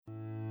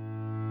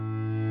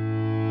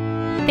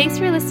Thanks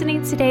for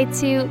listening today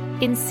to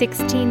In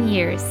 16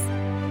 Years.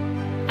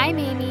 I'm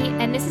Amy,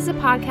 and this is a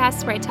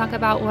podcast where I talk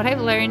about what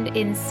I've learned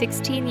in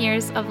 16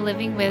 years of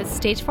living with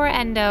stage 4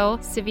 endo,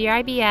 severe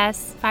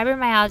IBS,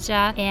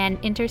 fibromyalgia,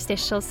 and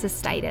interstitial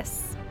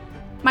cystitis.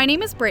 My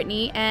name is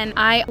Brittany, and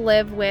I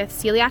live with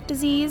celiac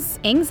disease,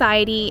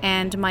 anxiety,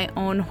 and my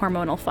own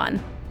hormonal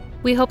fun.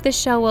 We hope this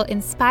show will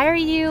inspire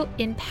you,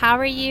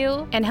 empower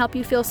you, and help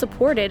you feel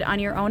supported on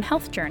your own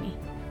health journey.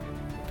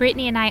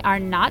 Brittany and I are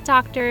not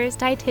doctors,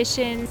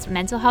 dietitians,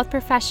 mental health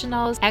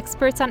professionals,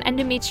 experts on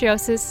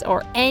endometriosis,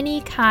 or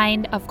any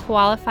kind of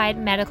qualified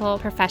medical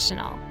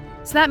professional.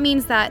 So that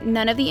means that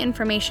none of the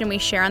information we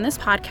share on this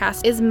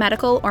podcast is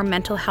medical or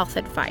mental health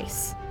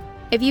advice.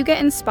 If you get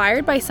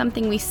inspired by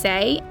something we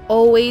say,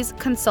 always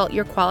consult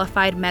your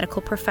qualified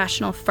medical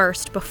professional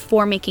first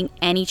before making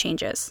any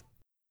changes.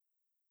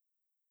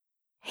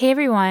 Hey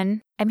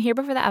everyone, I'm here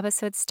before the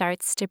episode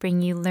starts to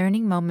bring you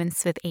learning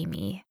moments with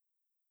Amy.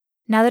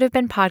 Now that I've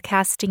been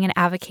podcasting and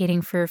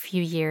advocating for a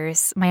few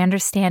years, my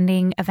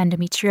understanding of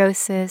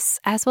endometriosis,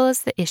 as well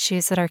as the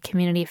issues that our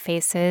community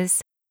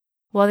faces,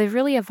 well, they've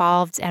really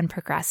evolved and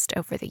progressed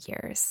over the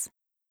years.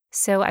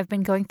 So I've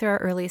been going through our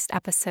earliest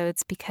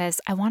episodes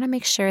because I want to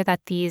make sure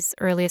that these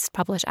earliest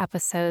published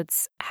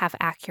episodes have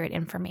accurate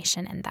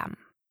information in them.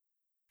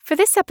 For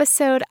this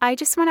episode, I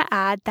just want to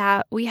add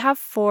that we have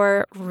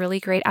 4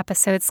 really great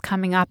episodes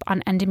coming up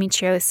on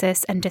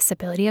endometriosis and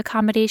disability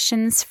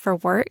accommodations for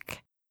work.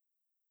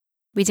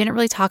 We didn't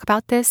really talk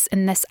about this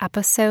in this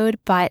episode,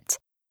 but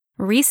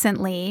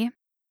recently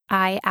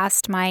I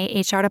asked my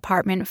HR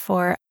department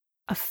for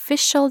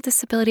official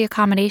disability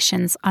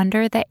accommodations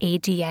under the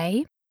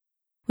ADA,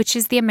 which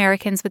is the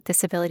Americans with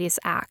Disabilities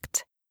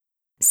Act.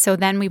 So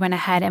then we went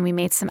ahead and we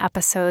made some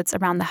episodes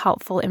around the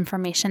helpful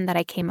information that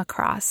I came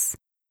across.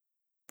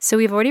 So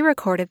we've already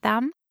recorded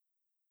them.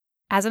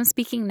 As I'm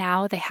speaking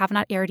now, they have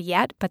not aired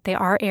yet, but they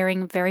are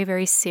airing very,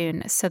 very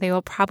soon. So they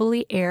will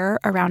probably air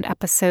around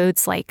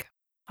episodes like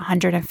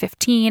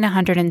 115,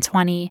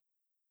 120.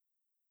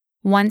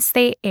 Once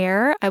they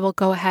air, I will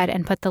go ahead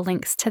and put the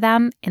links to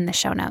them in the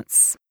show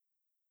notes.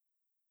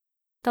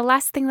 The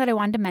last thing that I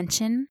wanted to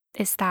mention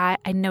is that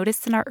I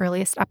noticed in our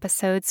earliest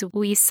episodes,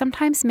 we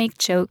sometimes make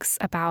jokes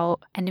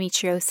about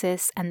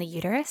endometriosis and the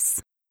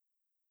uterus.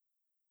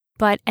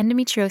 But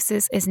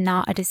endometriosis is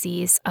not a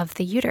disease of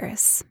the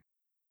uterus.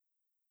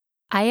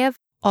 I have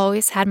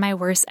always had my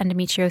worst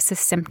endometriosis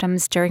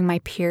symptoms during my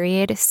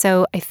period,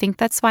 so I think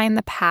that's why in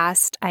the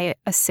past I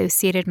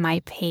associated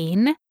my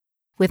pain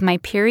with my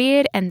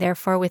period and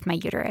therefore with my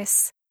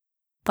uterus.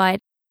 But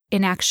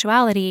in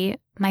actuality,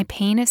 my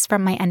pain is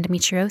from my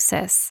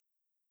endometriosis.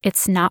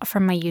 It's not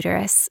from my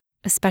uterus,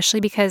 especially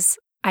because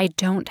I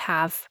don't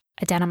have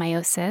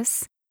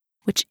adenomyosis,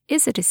 which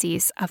is a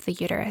disease of the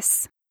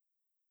uterus.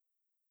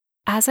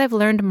 As I've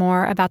learned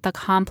more about the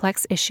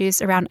complex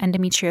issues around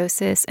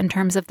endometriosis in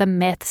terms of the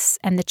myths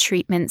and the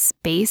treatments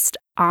based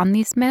on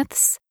these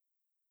myths,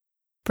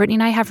 Brittany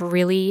and I have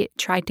really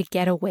tried to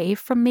get away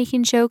from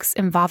making jokes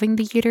involving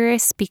the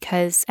uterus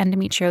because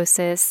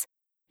endometriosis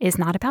is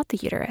not about the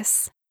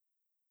uterus.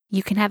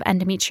 You can have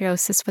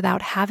endometriosis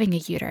without having a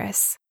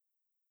uterus,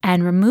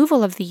 and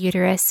removal of the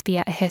uterus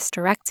via a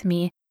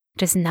hysterectomy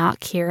does not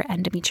cure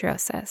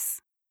endometriosis.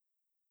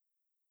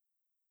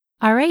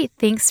 All right,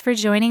 thanks for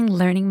joining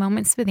Learning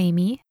Moments with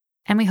Amy,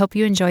 and we hope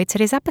you enjoyed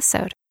today's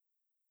episode.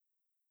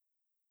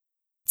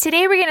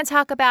 Today we're going to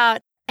talk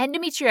about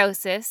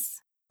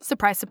endometriosis.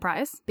 Surprise,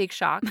 surprise. Big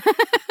shock.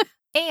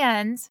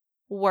 And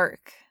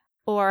work,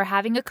 or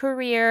having a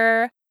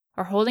career,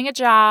 or holding a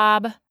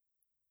job.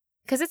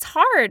 Because it's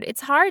hard.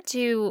 It's hard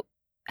to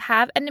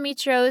have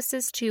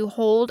endometriosis, to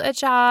hold a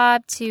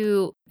job,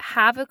 to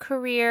have a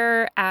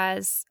career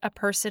as a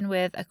person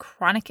with a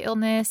chronic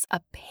illness,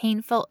 a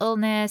painful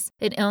illness,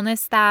 an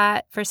illness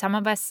that for some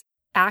of us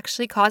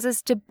actually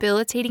causes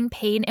debilitating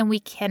pain and we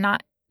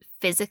cannot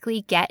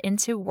physically get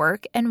into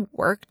work and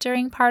work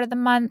during part of the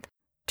month.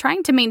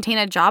 Trying to maintain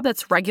a job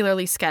that's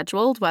regularly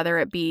scheduled, whether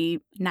it be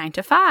 9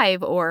 to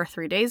 5 or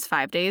 3 days,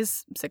 5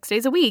 days, 6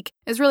 days a week,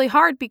 is really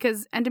hard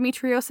because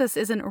endometriosis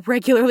isn't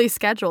regularly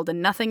scheduled and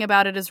nothing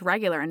about it is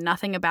regular and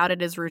nothing about it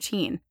is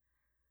routine.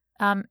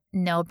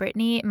 No,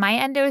 Brittany, my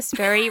endo is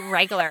very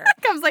regular.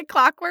 Comes like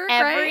clockwork,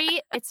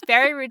 right? It's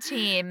very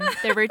routine.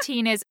 The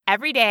routine is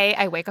every day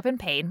I wake up in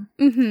pain.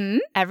 Mm-hmm.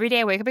 Every day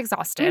I wake up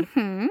exhausted.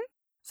 Mm-hmm.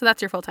 So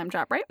that's your full-time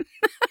job, right?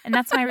 And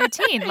that's my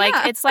routine. Like,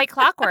 yeah. It's like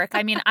clockwork.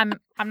 I mean, I'm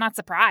not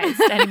surprised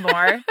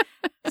anymore.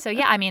 So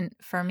yeah, I mean,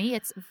 for me,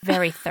 it's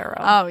very thorough.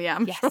 Oh yeah,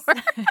 I'm sure.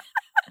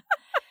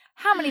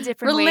 How many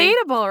different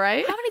Relatable,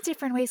 right? How many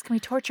different ways can we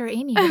torture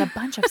Amy with a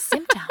bunch of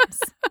symptoms?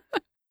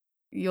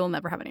 You'll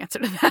never have an answer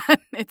to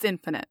that. It's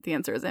infinite. The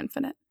answer is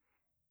infinite.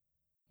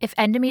 If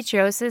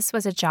endometriosis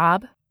was a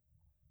job,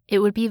 it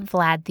would be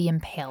Vlad the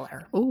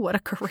Impaler. Ooh, what a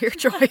career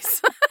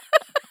choice.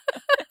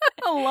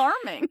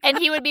 Alarming. And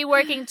he would be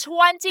working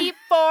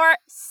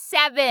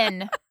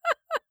 24/7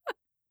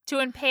 to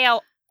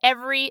impale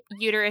every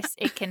uterus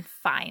it can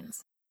find.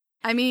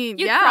 I mean,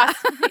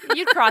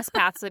 You'd cross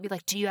paths. They'd be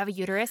like, do you have a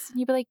uterus? And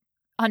you'd be like,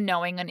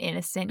 unknowing and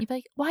innocent. You'd be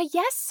like, why,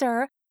 yes,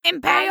 sir.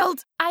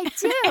 Impaled. I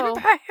do. Impaled.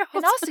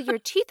 And also your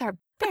teeth are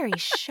very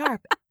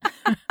sharp.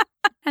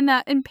 And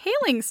that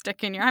impaling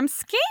stick in your, I'm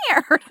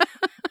scared.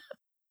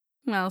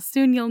 Well,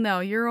 soon you'll know.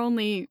 You're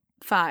only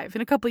 5.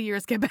 In a couple of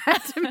years, get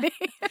back to me.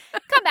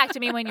 Come back to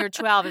me when you're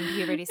 12 and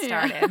puberty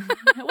started. Yeah.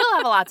 We'll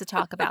have a lot to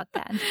talk about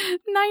then.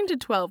 9 to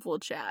 12, we'll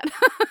chat.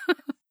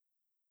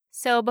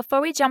 So before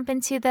we jump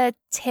into the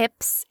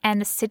tips and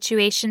the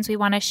situations we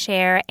want to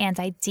share and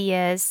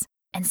ideas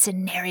and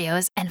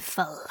scenarios and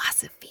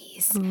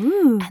philosophies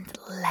and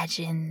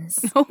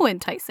legends. Oh,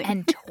 enticing.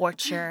 And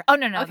torture. Oh,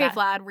 no. Okay,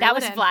 Vlad, that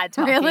was Vlad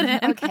talking. Reel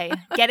it in. Okay,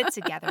 get it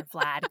together,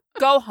 Vlad.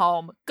 Go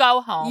home.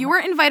 Go home. You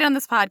weren't invited on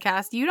this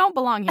podcast. You don't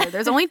belong here.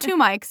 There's only 2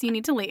 mics. You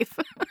need to leave.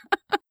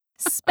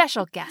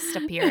 Special guest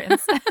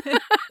appearance.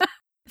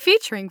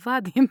 Featuring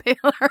Vlad the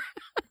Impaler.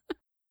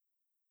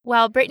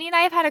 Well, Brittany and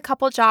I have had a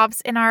couple jobs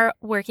in our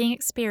working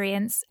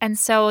experience. And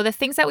so the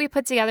things that we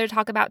put together to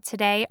talk about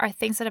today are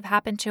things that have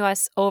happened to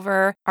us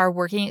over our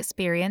working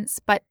experience.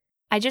 But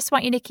I just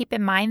want you to keep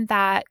in mind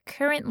that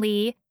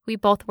currently we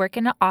both work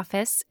in an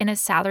office in a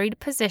salaried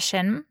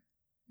position,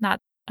 not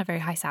a very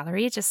high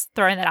salary, just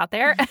throwing that out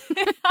there.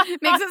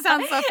 Makes it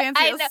sound so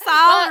fancy. A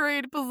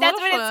salaried position. That's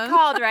what it's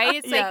called, right?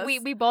 It's yes.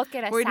 like we both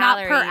get a we're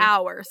salary. We're not per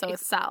hour, so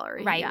it's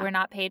salary. Right. Yeah. We're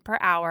not paid per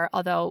hour,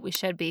 although we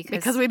should be.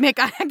 Because we make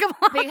a heck of a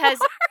lot because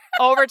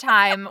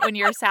overtime, when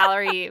your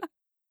salary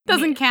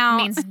doesn't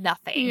count, means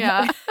nothing.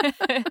 Yeah.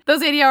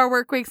 Those 80-hour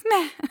work weeks,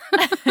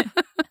 meh.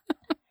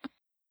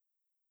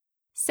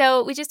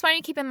 So we just want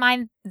you to keep in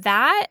mind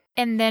that,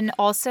 and then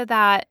also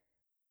that,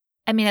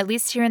 I mean, at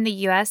least here in the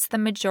U.S., the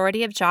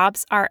majority of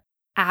jobs are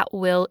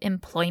at-will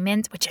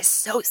employment, which is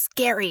so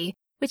scary,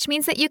 which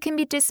means that you can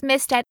be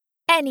dismissed at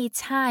any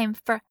time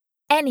for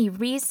any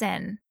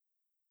reason.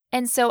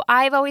 And so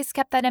I've always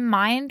kept that in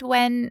mind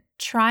when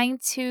trying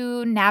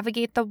to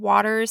navigate the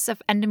waters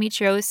of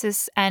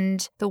endometriosis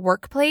and the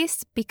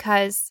workplace,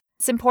 because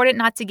it's important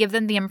not to give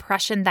them the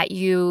impression that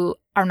you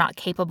are not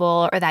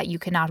capable or that you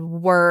cannot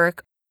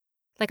work.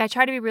 Like, I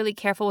try to be really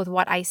careful with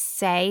what I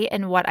say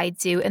and what I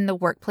do in the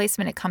workplace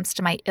when it comes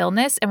to my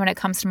illness and when it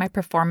comes to my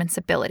performance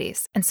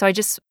abilities. And so I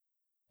just,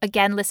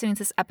 again, listening to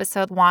this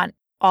episode, want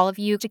all of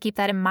you to keep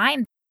that in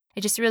mind.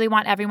 I just really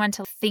want everyone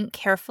to think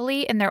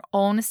carefully in their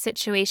own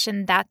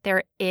situation that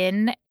they're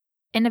in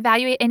and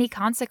evaluate any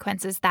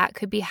consequences that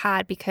could be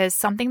had, because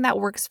something that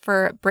works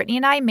for Brittany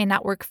and I may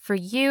not work for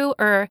you,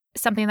 or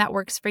something that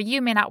works for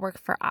you may not work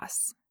for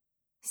us.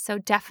 So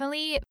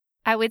definitely,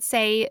 I would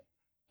say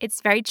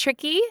it's very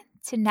tricky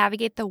to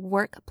navigate the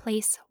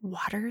workplace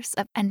waters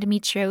of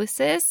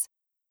endometriosis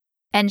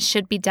and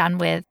should be done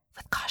with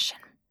caution.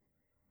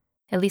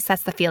 At least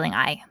that's the feeling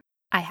I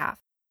have.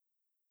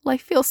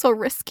 Life feels so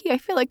risky. I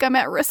feel like I'm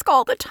at risk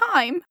all the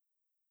time.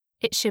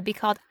 It should be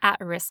called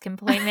at-risk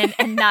employment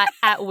and not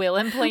at-will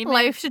employment.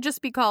 Life should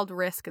just be called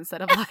risk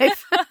instead of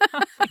life.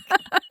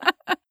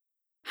 Oh,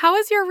 how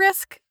was your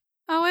risk?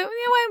 Oh, it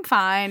went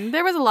fine.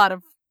 There was a lot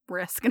of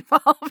risk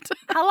involved.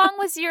 How long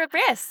was your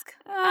risk?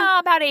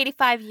 About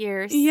 85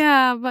 years.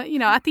 Yeah, but,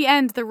 at the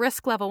end, the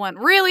risk level went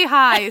really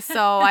high,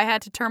 so I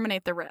had to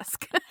terminate the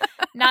risk.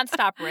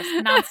 Nonstop risk.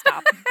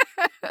 Nonstop.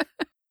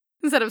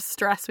 Instead of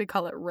stress, we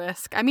call it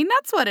risk. I mean,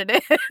 that's what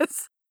it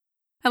is.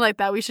 I like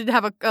that. We should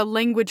have a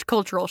language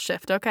cultural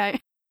shift,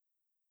 okay?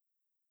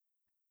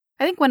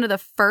 I think one of the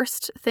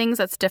first things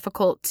that's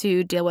difficult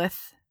to deal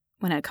with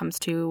when it comes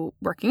to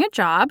working a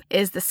job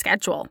is the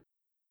schedule.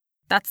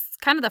 That's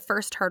kind of the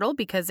first hurdle,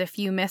 because if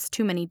you miss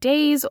too many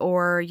days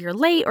or you're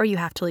late or you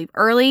have to leave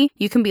early,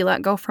 you can be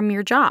let go from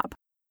your job.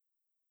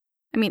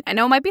 I mean, I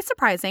know it might be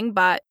surprising,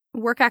 but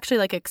work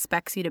actually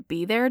expects you to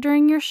be there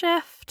during your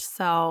shift.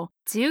 So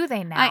do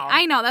they now?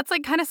 I know that's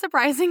kind of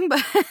surprising,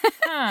 but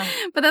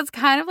but that's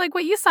kind of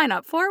what you sign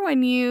up for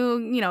when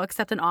you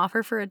accept an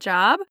offer for a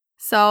job.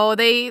 So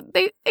they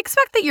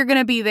expect that you're going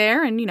to be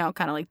there and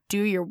kind of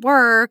do your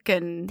work,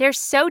 and they're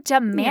so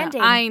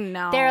demanding. Yeah, I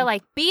know. They're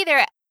be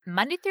there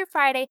Monday through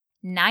Friday,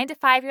 9 to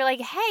 5. You're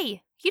like,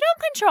 hey, you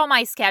don't control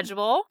my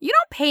schedule. You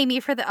don't pay me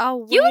for the. Oh,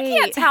 wait. You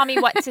can't tell me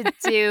what to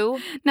do.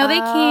 No, they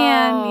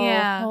can.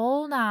 Yeah.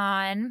 Hold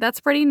on.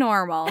 That's pretty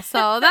normal.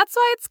 So that's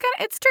why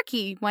it's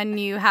tricky when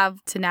you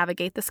have to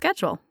navigate the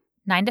schedule.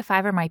 9 to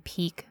 5 are my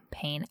peak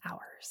pain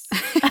hours.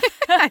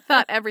 I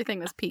thought everything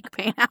was peak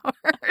pain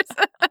hours.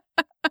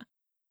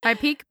 My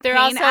peak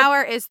pain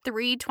hour is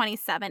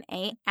 3:27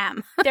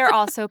 a.m. They're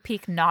also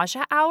peak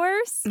nausea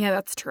hours. Yeah,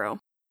 that's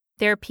true.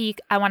 They're peak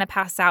I want to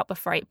pass out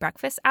before I eat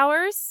breakfast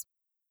hours.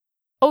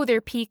 Oh,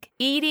 they're peak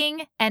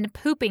eating and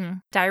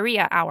pooping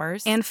diarrhea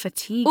hours. And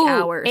fatigue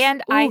hours.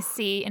 And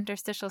IC,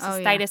 interstitial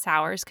cystitis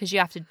hours, because you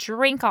have to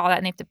drink all that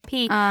and they have to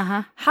pee.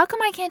 Uh-huh. How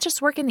come I can't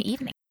just work in the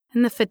evening?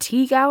 And the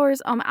fatigue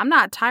hours, I'm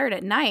not tired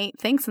at night,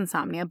 thanks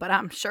insomnia, but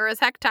I'm sure as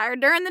heck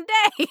tired during the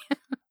day.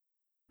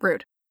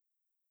 Rude.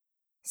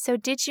 So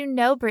did you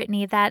know,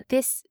 Brittany, that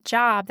this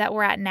job that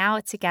we're at now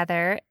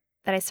together,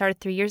 that I started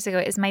 3 years ago,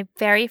 is my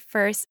very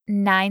first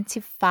 9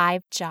 to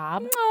 5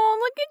 job? Oh,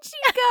 look at you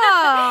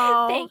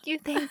go.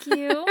 Thank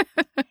you.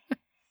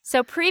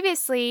 So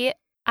previously,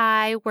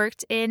 I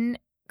worked in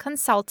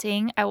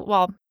consulting.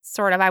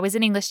 Sort of. I was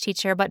an English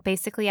teacher, but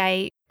basically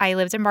I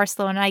lived in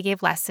Barcelona. I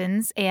gave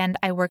lessons and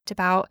I worked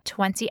about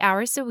 20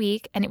 hours a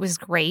week. And it was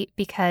great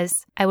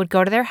because I would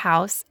go to their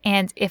house.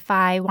 And if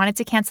I wanted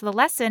to cancel the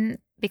lesson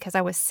because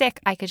I was sick,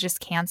 I could just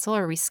cancel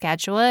or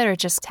reschedule it or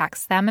just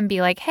text them and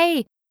be like,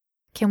 hey,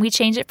 can we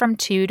change it from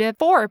 2 to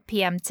 4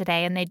 p.m.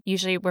 today? And they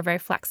usually were very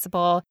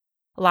flexible.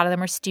 A lot of them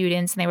were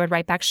students and they would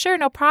write back, sure,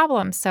 no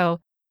problem. So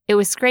it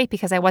was great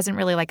because I wasn't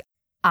really like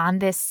on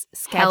this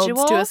schedule.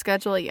 Held to a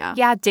schedule, yeah.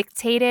 Yeah,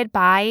 dictated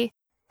by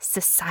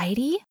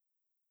society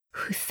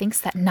who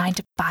thinks that 9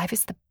 to 5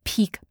 is the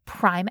peak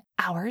prime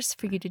hours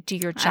for you to do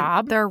your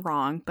job. They're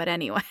wrong, but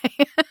anyway.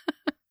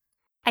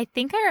 I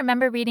think I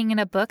remember reading in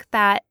a book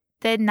that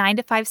the 9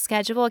 to 5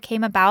 schedule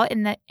came about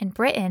in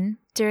Britain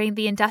during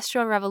the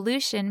Industrial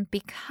Revolution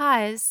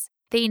because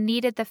they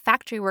needed the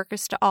factory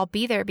workers to all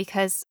be there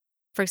because,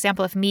 for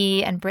example, if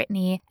me and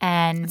Brittany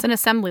and... It's an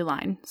assembly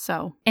line,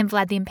 so... And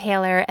Vlad the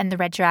Impaler and the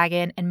Red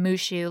Dragon and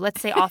Mushu,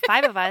 let's say all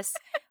 5 of us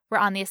were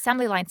on the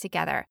assembly line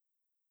together.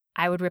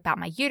 I would rip out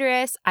my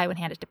uterus. I would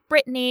hand it to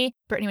Brittany.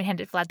 Brittany would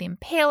hand it to Vlad the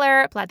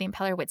Impaler. Vlad the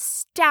Impaler would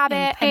stab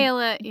it. Impale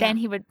it. Then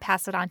he would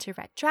pass it on to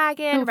Red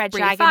Dragon. Red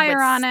breathe Dragon fire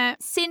would on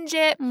it. Singe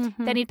it.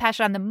 Mm-hmm. Then he'd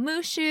pass it on to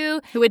Mushu.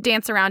 Who would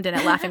dance around in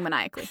it laughing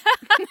maniacally.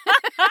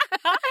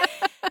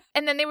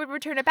 And then they would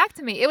return it back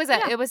to me. It was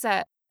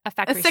a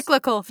factory. A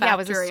cyclical factory. Yeah, it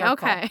was a circle.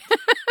 Okay.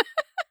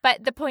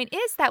 But the point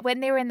is that when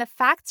they were in the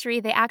factory,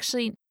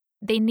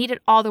 they needed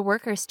all the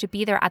workers to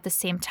be there at the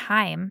same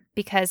time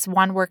because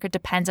one worker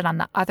depended on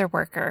the other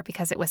worker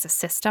because it was a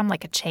system,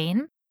 like a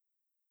chain.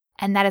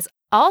 And that is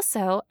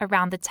also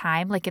around the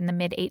time, like in the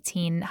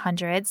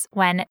mid-1800s,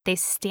 when they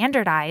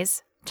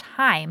standardize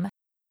time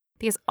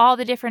because all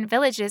the different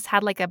villages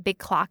had like a big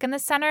clock in the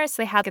center.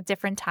 So they had a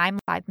different time,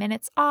 5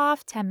 minutes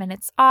off, 10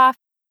 minutes off.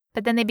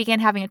 But then they began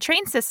having a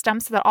train system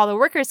so that all the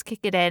workers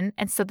could get in.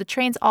 And so the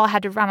trains all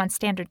had to run on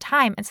standard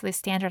time. And so they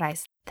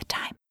standardized the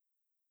time.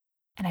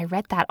 And I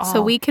read that all.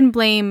 So we can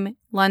blame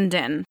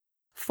London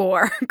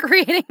for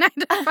creating 9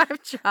 to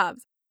 5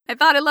 jobs. I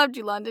thought I loved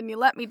you, London. You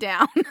let me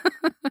down.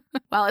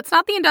 Well, it's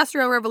not the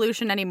Industrial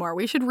Revolution anymore.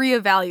 We should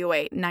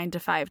reevaluate 9 to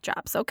 5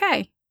 jobs.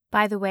 Okay.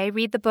 By the way,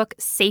 read the book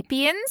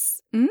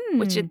Sapiens,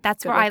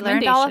 that's good where I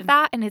learned all of recommendation.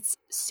 that. And it's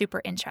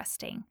super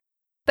interesting.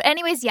 But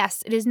anyways,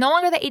 yes, it is no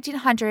longer the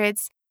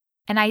 1800s.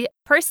 And I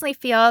personally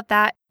feel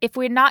that if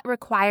we're not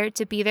required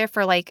to be there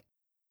for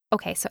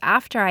so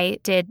after I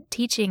did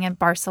teaching in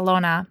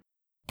Barcelona,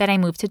 then I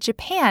moved to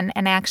Japan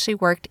and I actually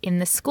worked in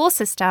the school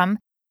system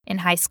in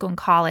high school and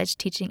college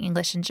teaching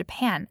English in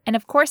Japan. And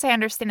of course, I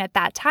understand at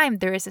that time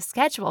there is a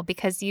schedule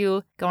because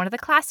you go into the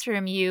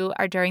classroom, you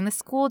are during the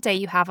school day,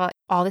 you have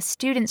all the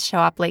students show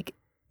up. Like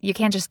you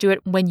can't just do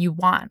it when you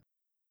want.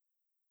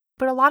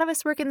 But a lot of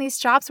us work in these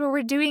jobs where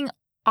we're doing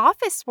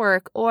office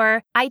work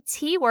or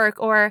IT work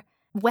or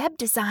web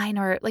design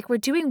or we're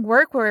doing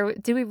work where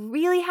do we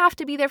really have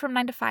to be there from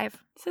 9 to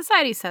 5?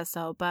 Society says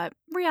so, but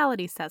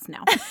reality says no.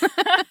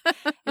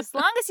 As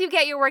long as you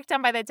get your work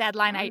done by the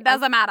deadline, it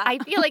doesn't matter. I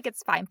feel like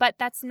it's fine, but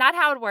that's not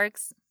how it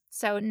works.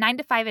 So 9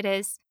 to 5 it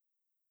is.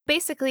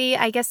 Basically,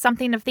 I guess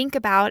something to think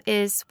about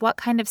is what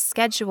kind of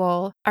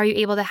schedule are you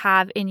able to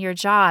have in your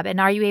job? And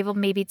are you able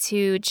maybe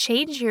to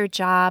change your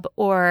job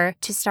or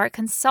to start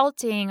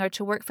consulting or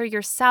to work for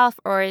yourself?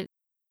 Or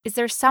is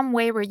there some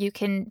way where you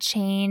can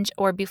change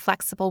or be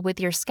flexible with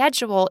your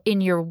schedule in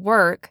your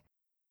work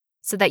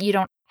so that you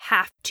don't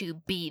have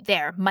to be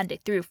there Monday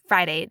through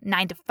Friday,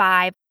 9 to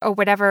 5, or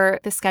whatever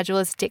the schedule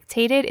is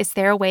dictated? Is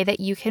there a way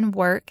that you can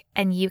work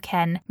and you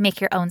can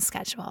make your own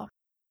schedule?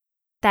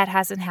 That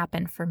hasn't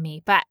happened for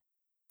me, but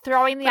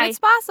it's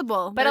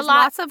possible. But There's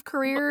lots of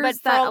careers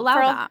that allow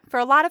that. For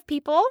a lot of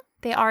people,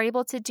 they are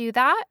able to do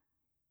that.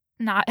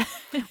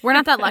 We're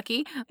not that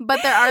lucky,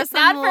 but there are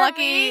some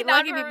lucky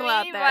me, people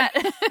out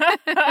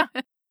there.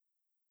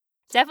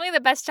 Definitely the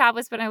best job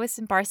was when I was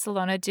in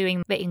Barcelona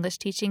doing the English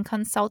teaching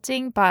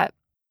consulting, but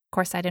of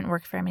course I didn't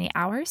work very many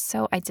hours,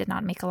 so I did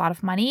not make a lot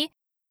of money.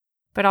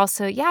 But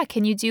also,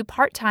 can you do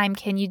part-time?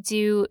 Can you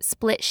do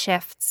split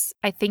shifts?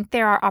 I think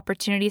there are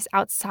opportunities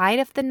outside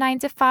of the 9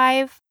 to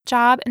 5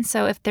 job, and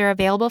so if they're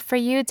available for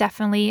you,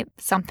 definitely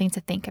something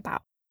to think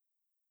about.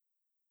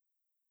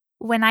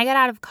 When I got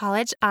out of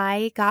college,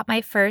 I got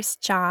my first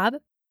job,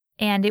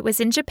 and it was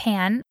in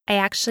Japan. I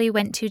actually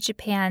went to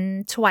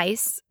Japan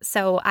twice.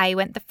 So I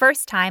went the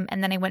first time,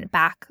 and then I went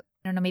back,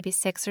 maybe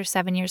 6 or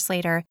 7 years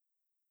later.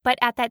 But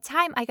at that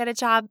time, I got a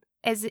job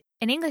as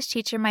an English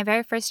teacher, my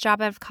very first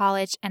job out of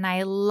college, and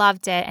I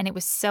loved it, and it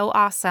was so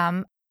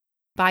awesome.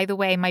 By the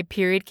way, my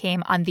period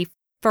came on the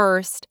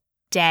first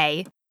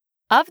day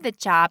of the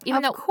job.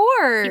 Of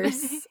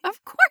course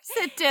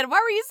it did. Why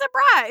were you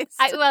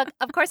surprised?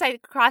 Of course, I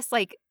crossed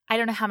I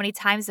don't know how many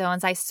time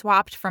zones. I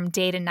swapped from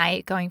day to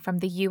night going from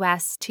the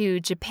U.S. to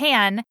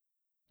Japan.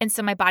 And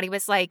so my body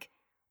was like,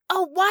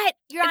 oh, what?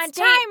 You're on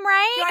time,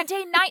 right? You're on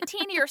day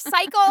 19 of your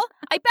cycle?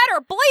 I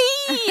better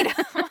bleed.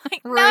 I'm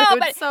like, rude. No,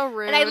 but so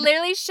rude. And I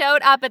literally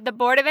showed up at the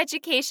Board of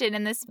Education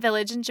in this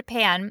village in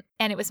Japan.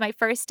 And it was my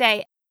first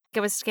day.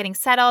 I was getting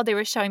settled. They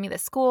were showing me the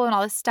school and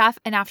all this stuff.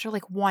 And after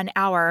like 1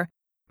 hour,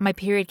 my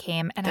period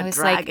came and I was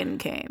like, the dragon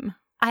came.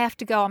 I have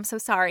to go. I'm so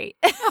sorry.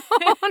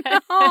 Oh,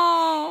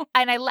 no.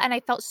 And I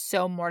felt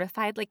so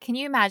mortified. Like, can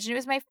you imagine? It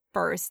was my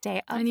first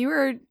day. And you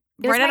were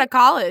right out of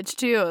college,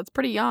 too. It's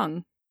pretty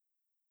young.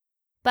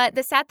 But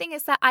the sad thing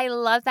is that I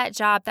love that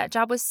job. That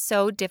job was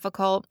so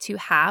difficult to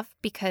have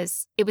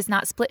because it was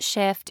not split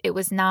shift. It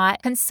was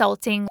not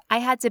consulting. I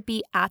had to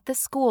be at the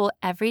school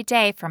every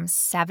day from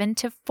 7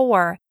 to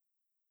 4.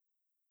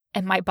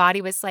 And my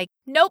body was like,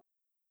 nope,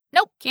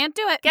 Can't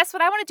do it. Guess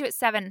what I want to do at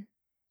 7?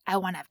 I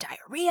want to have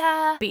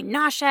diarrhea. Be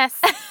nauseous.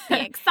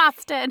 Be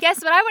exhausted.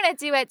 Guess what I want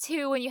to do at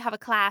 2 when you have a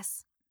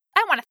class?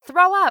 I want to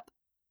throw up.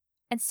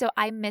 And so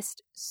I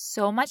missed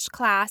so much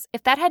class.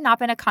 If that had not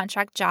been a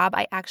contract job,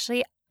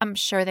 I'm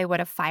sure they would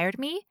have fired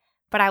me.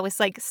 But I was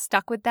like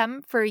stuck with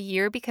them for a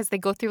year because they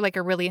go through like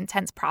a really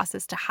intense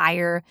process to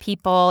hire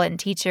people and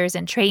teachers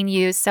and train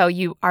you. So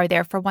you are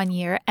there for 1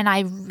 year. And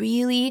I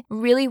really,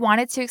 really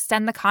wanted to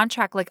extend the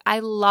contract. Like I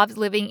loved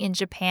living in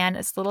Japan,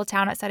 this little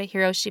town outside of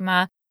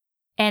Hiroshima.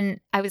 And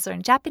I was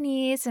learning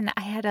Japanese and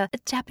I had a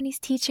Japanese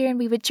teacher and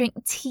we would drink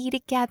tea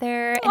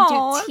together and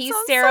do tea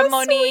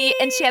ceremony. So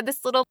and she had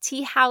this little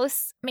tea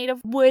house made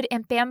of wood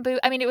and bamboo.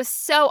 I mean, it was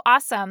so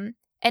awesome.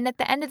 And at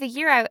the end of the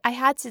year, I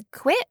had to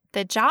quit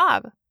the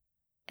job.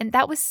 And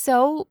that was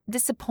so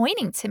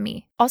disappointing to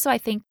me. Also, I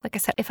think, like I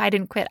said, if I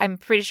didn't quit, I'm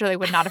pretty sure they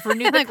would not have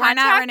renewed the contract. We're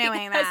not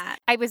renewing that.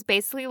 I was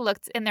basically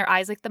looked in their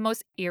eyes like the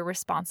most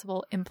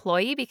irresponsible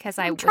employee because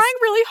I'm trying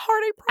really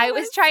hard, I promise. I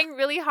was trying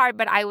really hard,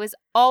 but I was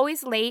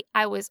always late.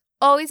 I was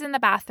always in the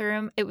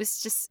bathroom.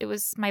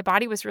 My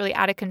body was really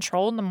out of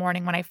control in the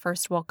morning when I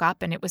first woke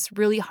up, and it was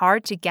really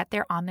hard to get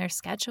there on their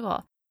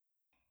schedule.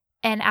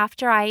 And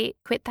after I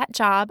quit that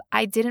job,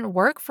 I didn't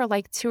work for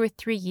like 2 or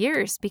 3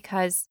 years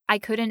because I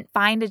couldn't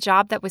find a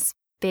job that was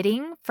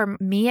fitting for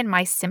me and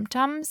my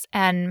symptoms.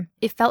 And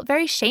it felt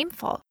very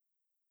shameful.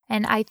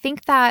 And I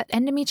think that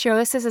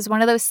endometriosis is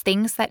one of those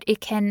things that it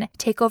can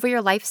take over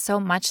your life so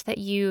much that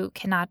you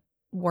cannot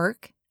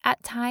work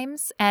at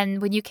times.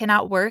 And when you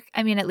cannot work,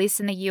 I mean, at least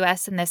in the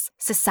US, in this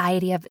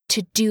society of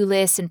to-do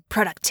lists and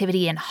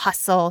productivity and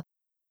hustle,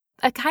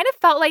 I kind of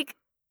felt like,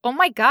 oh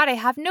my God, I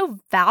have no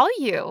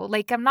value.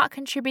 Like I'm not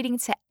contributing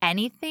to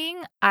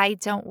anything. I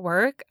don't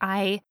work.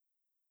 I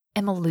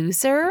am a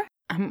loser.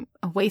 I'm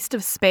a waste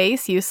of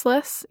space,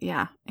 useless.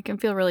 Yeah, it can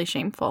feel really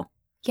shameful.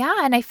 Yeah,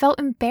 and I felt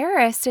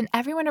embarrassed and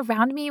everyone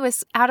around me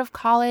was out of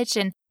college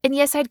and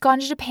yes, I'd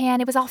gone to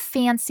Japan. It was all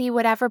fancy,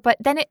 whatever, but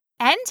then it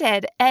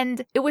ended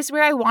and it was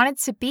where I wanted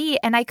to be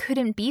and I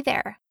couldn't be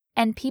there.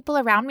 And people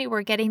around me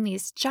were getting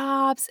these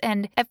jobs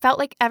and it felt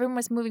like everyone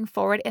was moving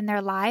forward in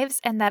their lives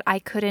and that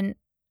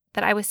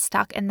I was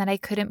stuck and that I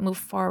couldn't move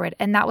forward.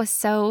 And that was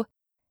so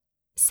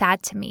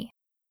sad to me.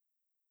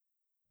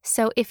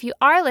 So if you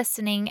are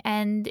listening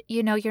and,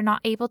 you're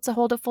not able to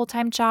hold a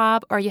full-time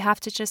job or you have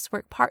to just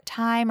work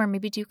part-time or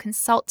maybe do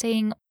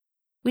consulting,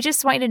 we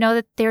just want you to know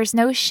that there's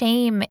no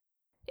shame.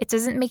 It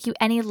doesn't make you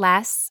any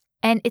less.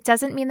 And it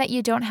doesn't mean that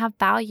you don't have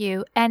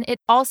value. And it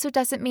also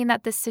doesn't mean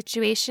that this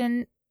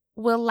situation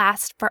will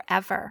last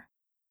forever.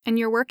 And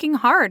you're working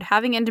hard.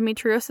 Having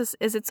endometriosis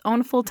is its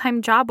own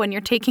full-time job when you're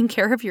taking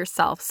care of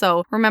yourself.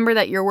 So remember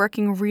that you're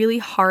working really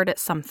hard at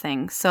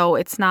something. So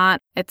it's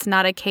not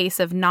a case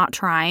of not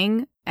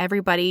trying.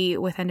 Everybody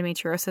with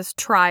endometriosis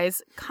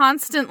tries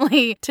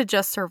constantly to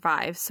just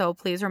survive. So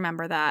please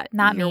remember that.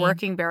 You're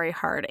working very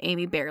hard.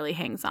 Amy barely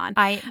hangs on.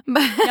 I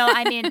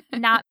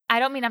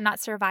don't mean I'm not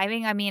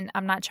surviving. I mean,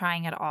 I'm not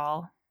trying at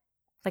all.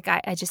 Like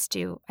I just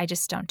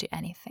don't do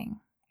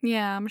anything.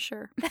 Yeah, I'm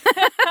sure.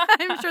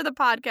 I'm sure the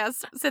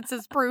podcast sits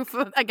as proof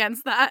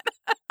against that.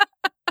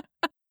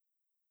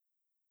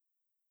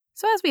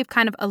 So as we've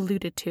kind of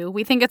alluded to,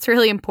 we think it's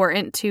really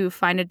important to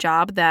find a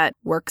job that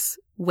works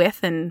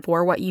with and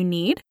for what you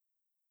need.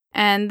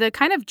 And the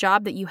kind of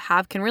job that you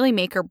have can really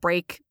make or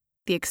break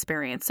the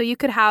experience. So you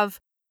could have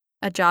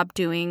a job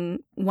doing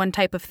one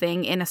type of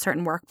thing in a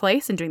certain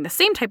workplace and doing the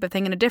same type of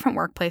thing in a different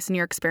workplace, and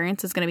your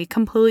experience is going to be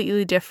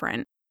completely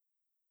different.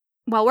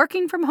 While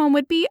working from home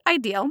would be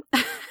ideal.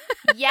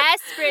 Yes,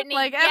 Brittany.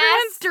 Like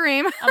everyone's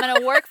dream. I'm going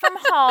to work from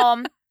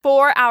home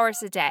 4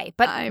 hours a day.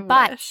 But I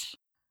wish.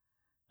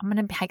 I'm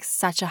going to make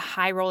such a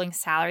high rolling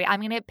salary. I'm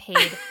going to get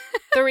paid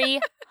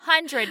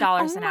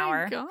 $300 an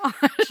hour. Gosh.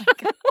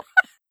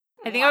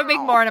 I think I would make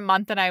more in a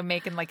month than I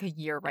make in like a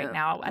year right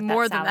now at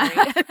more that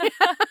salary. Than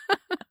that.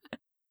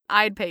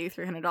 I'd pay you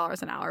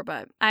 $300 an hour,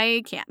 but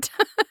I can't.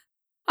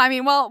 I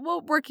mean,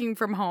 well, working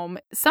from home,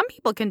 some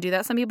people can do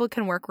that. Some people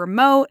can work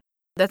remote.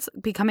 That's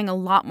becoming a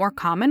lot more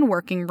common,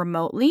 working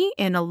remotely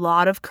in a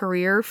lot of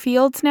career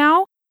fields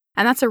now.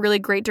 And that's a really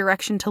great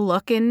direction to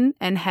look in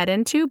and head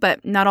into,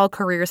 but not all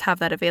careers have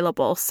that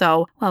available.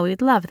 So, well,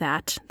 we'd love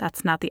that.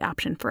 That's not the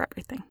option for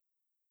everything.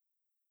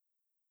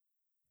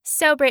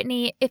 So,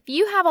 Brittany, if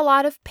you have a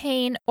lot of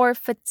pain or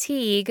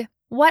fatigue,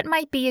 what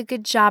might be a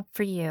good job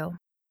for you?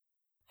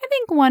 I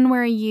think one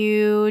where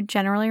you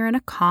generally are in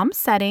a calm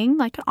setting,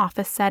 like an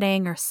office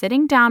setting, or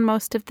sitting down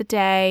most of the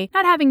day,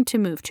 not having to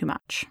move too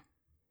much.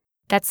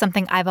 That's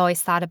something I've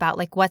always thought about.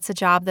 Like, what's a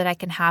job that I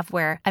can have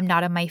where I'm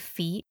not on my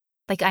feet?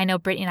 Like, I know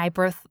Brittany and I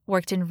both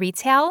worked in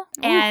retail,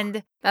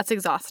 and that's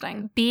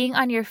exhausting. Being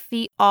on your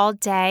feet all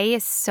day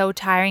is so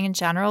tiring in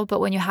general,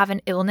 but when you have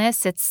an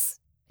illness, it's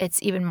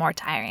even more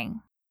tiring.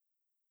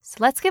 So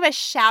let's give a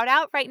shout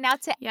out right now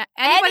to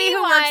anybody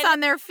who works on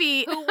their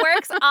feet. Who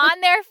works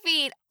on their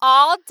feet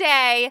all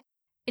day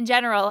in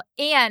general,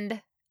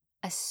 and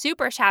a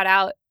super shout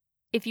out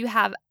if you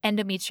have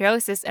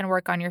endometriosis and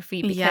work on your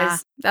feet,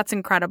 because that's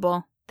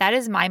incredible. That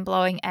is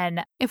mind-blowing.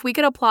 And if we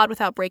could applaud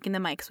without breaking the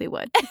mics, we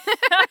would.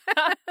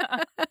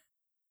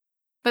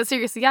 But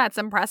seriously, it's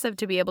impressive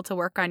to be able to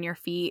work on your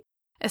feet,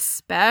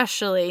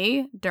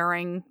 especially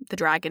during the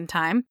dragon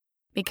time,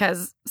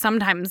 because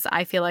sometimes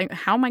I feel like,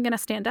 how am I going to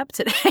stand up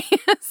today?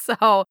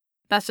 So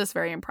that's just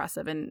very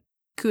impressive, and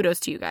kudos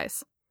to you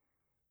guys.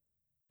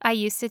 I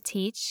used to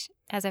teach,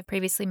 as I've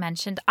previously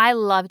mentioned. I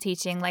love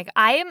teaching. Like,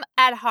 I am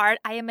at heart,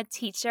 I am a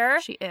teacher.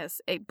 She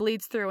is. It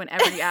bleeds through in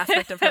every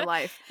aspect of her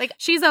life. Like,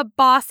 she's a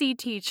bossy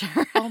teacher.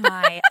 Oh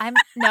my.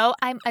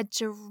 I'm a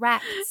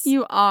direct.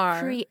 You are.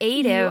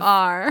 Creative. You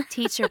are.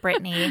 Teacher,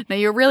 Brittany. No,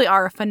 you really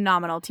are a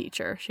phenomenal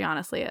teacher. She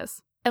honestly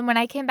is. And when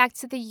I came back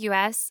to the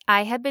U.S.,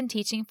 I had been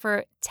teaching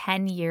for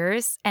 10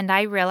 years, and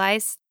I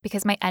realized,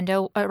 because my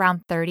endo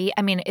around 30,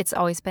 I mean, it's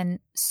always been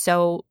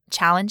so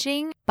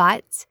challenging,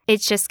 but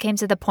it just came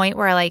to the point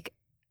where, like,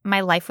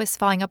 my life was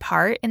falling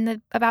apart in the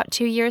about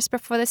 2 years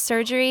before the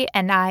surgery,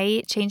 and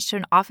I changed to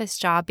an office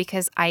job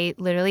because I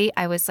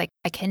was like,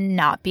 I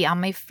cannot be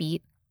on my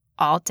feet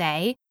all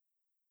day.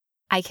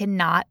 I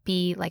cannot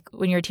be, like,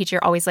 when you're a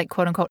teacher, always, like,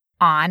 quote unquote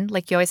on.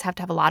 Like, you always have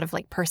to have a lot of,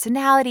 like,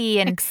 personality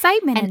and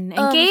excitement and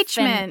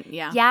engagement.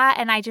 Yeah.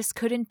 And I just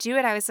couldn't do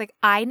it. I was like,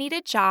 I need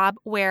a job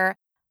where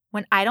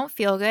when I don't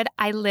feel good,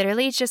 I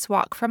literally just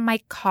walk from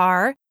my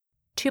car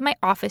to my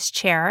office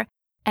chair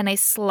and I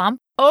slump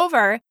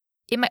over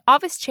in my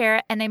office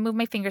chair and I move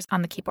my fingers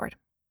on the keyboard.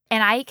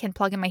 And I can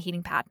plug in my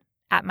heating pad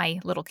at my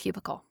little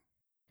cubicle.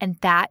 And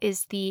that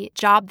is the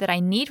job that I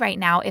need right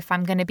now if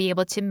I'm going to be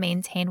able to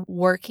maintain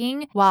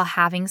working while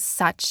having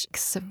such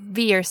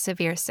severe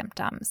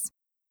symptoms.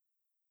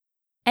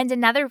 And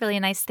another really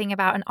nice thing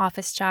about an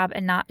office job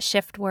and not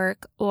shift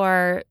work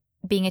or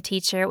being a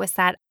teacher was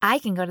that I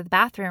can go to the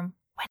bathroom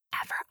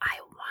whenever I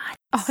want.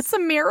 Oh, it's a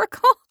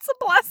miracle. It's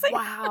a blessing.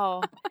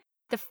 Wow.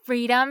 The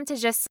freedom to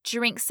just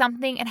drink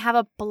something and have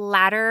a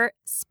bladder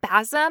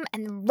spasm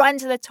and run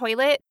to the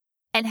toilet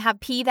and have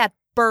pee that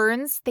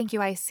burns. Thank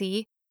you,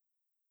 IC.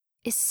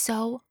 Is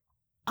so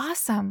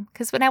awesome.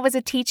 Because when I was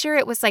a teacher,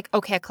 it was like,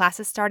 okay, a class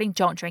is starting.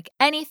 Don't drink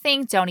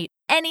anything. Don't eat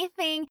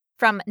anything.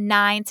 From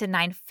 9 to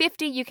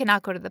 9:50, you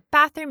cannot go to the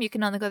bathroom. You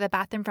can only go to the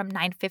bathroom from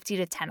 9:50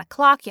 to 10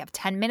 o'clock. You have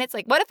 10 minutes.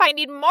 Like, what if I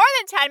need more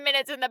than 10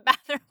 minutes in the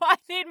bathroom? I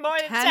need more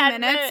than 10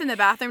 minutes in the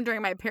bathroom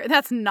during my period.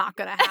 That's not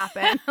going to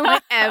happen.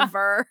 Like,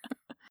 ever.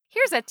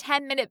 Here's a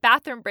 10-minute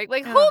bathroom break.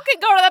 Like, who can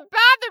go to the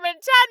bathroom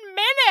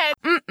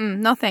in 10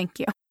 minutes? No, thank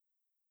you.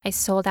 I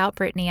sold out,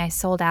 Brittany. I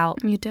sold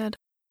out. You did.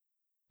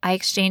 I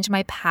exchanged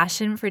my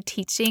passion for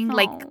teaching,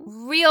 like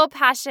real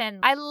passion.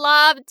 I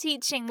love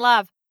teaching,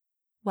 love.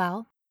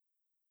 Well,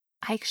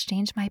 I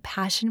exchanged my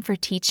passion for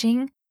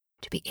teaching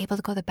to be able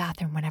to go to the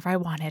bathroom whenever I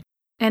wanted.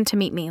 And to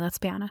meet me, let's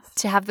be honest.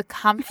 To have the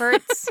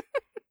comforts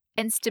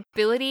and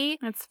stability.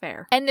 That's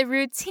fair. And the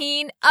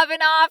routine of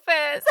an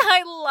office.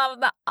 I love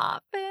the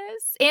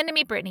office. And to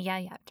meet Brittany. Yeah,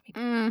 you have to meet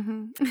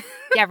Brittany.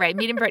 Yeah, right.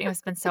 Meeting Brittany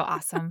has been so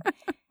awesome.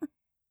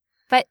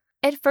 But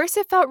at first,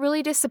 it felt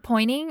really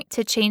disappointing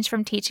to change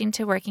from teaching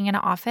to working in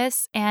an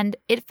office. And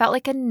it felt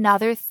like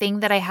another thing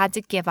that I had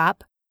to give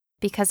up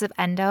because of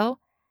endo.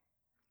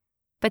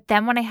 But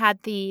then when I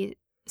had the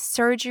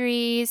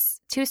surgeries,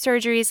 2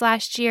 surgeries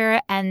last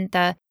year, and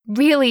the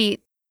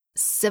really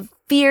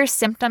severe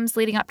symptoms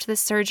leading up to the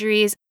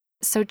surgeries,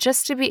 so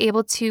just to be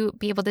able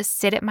to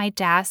sit at my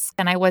desk,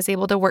 and I was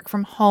able to work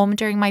from home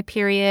during my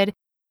period,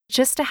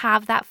 just to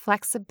have that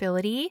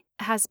flexibility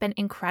has been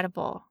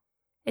incredible.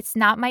 It's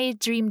not my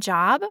dream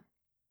job.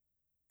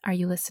 Are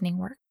you listening,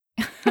 work?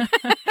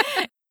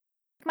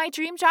 My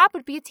dream job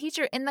would be a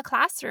teacher in the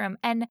classroom,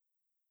 and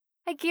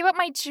I gave up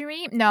my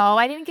dream. No,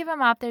 I didn't give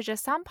them up. They're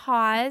just on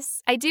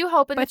pause. I do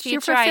hope in the future.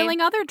 But you're fulfilling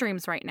other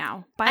dreams right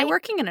now by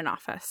working in an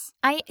office.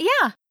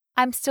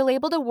 I'm still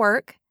able to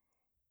work.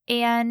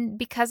 And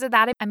because of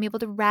that, I'm able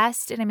to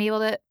rest and I'm able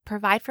to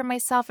provide for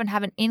myself and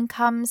have an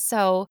income.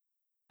 So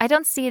I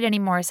don't see it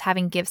anymore as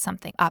having give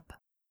something up.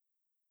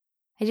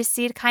 I just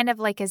see it kind of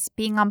like as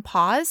being on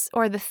pause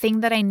or the thing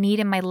that I need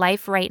in my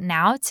life right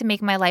now to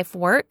make my life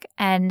work.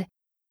 And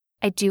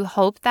I do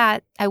hope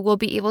that I will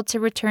be able to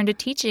return to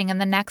teaching in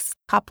the next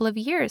couple of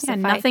years. Yeah,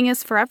 nothing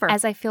is forever.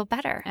 As I feel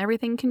better.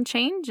 Everything can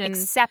change.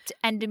 Except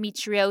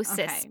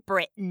endometriosis,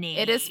 Brittany.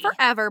 It is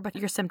forever, but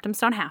your symptoms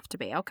don't have to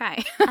be,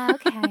 okay?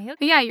 Okay.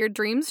 Yeah, your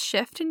dreams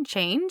shift and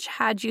change.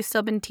 Had you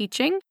still been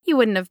teaching, you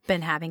wouldn't have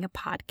been having a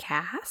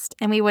podcast,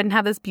 and we wouldn't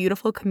have this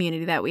beautiful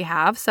community that we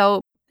have.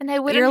 So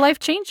your life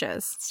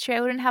changes. It's true.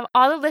 I wouldn't have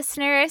all the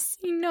listeners.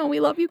 You know,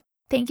 we love you.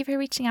 Thank you for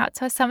reaching out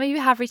to us. Some of you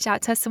have reached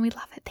out to us and we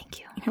love it. Thank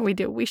you. We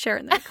do. We share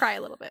and then cry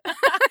a little bit.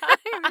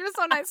 They're just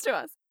so nice to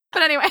us.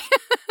 But anyway.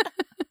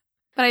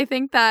 But I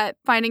think that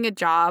finding a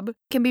job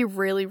can be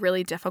really,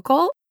 really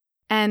difficult.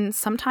 And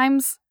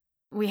sometimes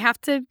we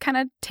have to kind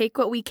of take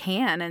what we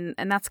can.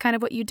 And that's kind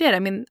of what you did. I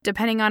mean,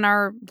 depending on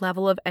our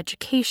level of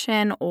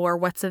education or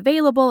what's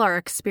available, our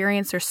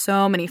experience, there's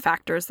so many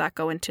factors that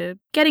go into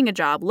getting a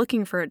job,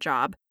 looking for a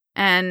job.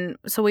 And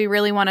so we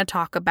really want to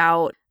talk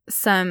about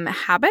some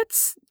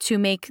habits to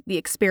make the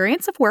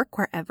experience of work,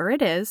 wherever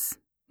it is,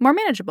 more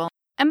manageable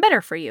and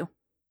better for you.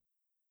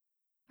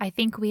 I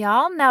think we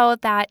all know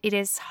that it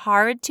is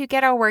hard to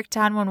get our work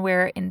done when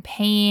we're in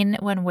pain,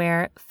 when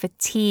we're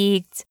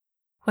fatigued,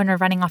 when we're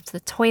running off to the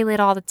toilet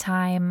all the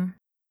time.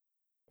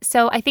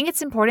 So I think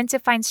it's important to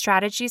find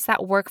strategies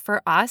that work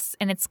for us.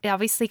 And it's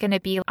obviously going to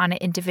be on an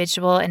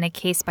individual and a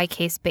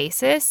case-by-case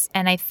basis.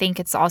 And I think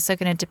it's also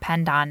going to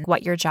depend on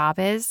what your job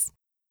is.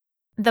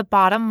 The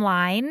bottom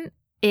line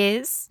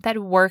is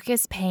that work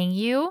is paying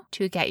you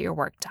to get your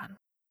work done.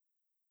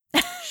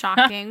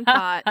 Shocking,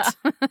 but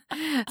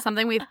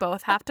something we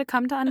both have to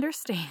come to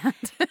understand.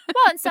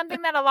 Well, and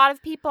something that a lot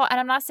of people, and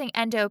I'm not saying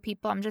endo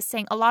people, I'm just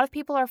saying a lot of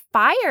people are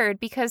fired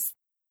because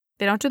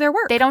they don't do their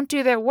work. They don't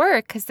do their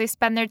work because they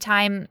spend their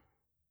time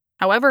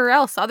however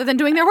else other than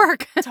doing their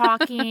work.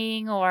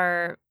 Talking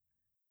or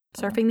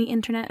surfing the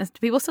internet. Do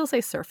people still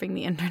say surfing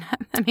the internet?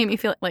 That made me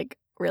feel like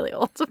really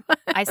old.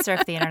 I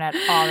surf the internet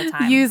all the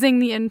time. Using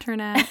the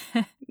internet.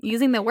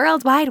 Using the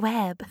World Wide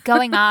Web.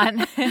 Going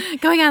on.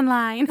 Going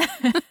online.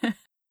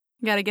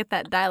 You got to get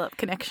that dial-up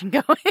connection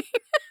going.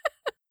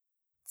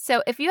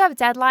 So if you have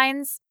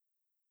deadlines,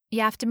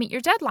 you have to meet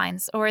your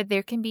deadlines or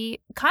there can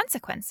be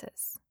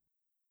consequences.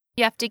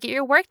 You have to get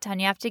your work done.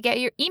 You have to get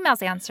your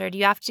emails answered.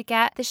 You have to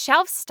get the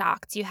shelves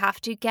stocked. You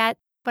have to get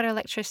what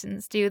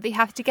electricians do. They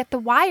have to get the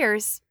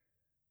wires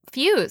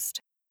fused.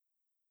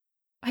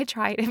 I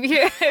tried. If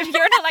you're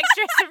an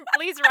electrician,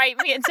 please write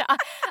me into.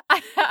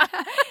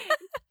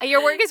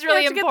 Your work is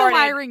really you have to important. Get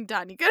the wiring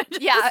done. You could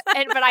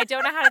but I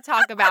don't know how to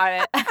talk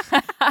about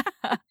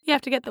it. You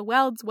have to get the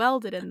welds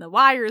welded and the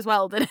wires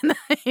welded. And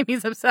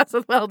Amy's obsessed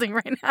with welding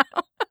right now.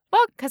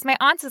 Well, because my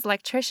aunt is an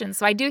electrician,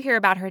 so I do hear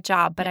about her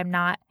job, but I'm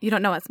not. You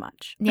don't know as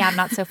much. Yeah, I'm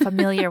not so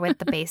familiar with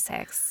the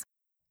basics.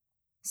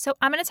 So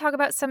I'm going to talk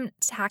about some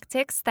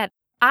tactics that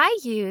I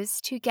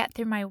use to get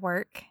through my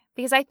work.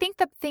 Because I think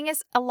the thing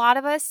is, a lot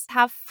of us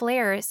have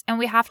flares and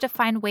we have to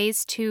find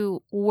ways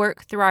to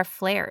work through our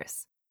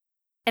flares.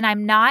 And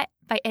I'm not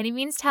by any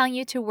means telling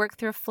you to work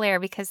through a flare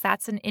because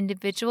that's an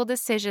individual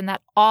decision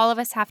that all of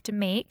us have to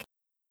make.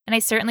 And I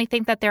certainly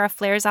think that there are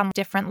flares on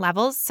different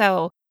levels.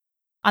 So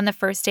on the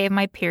first day of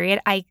my period,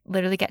 I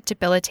literally get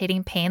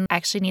debilitating pain. I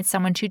actually need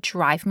someone to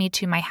drive me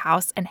to my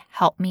house and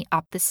help me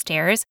up the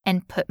stairs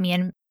and put me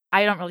in.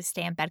 I don't really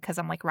stay in bed because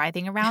I'm like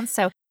writhing around.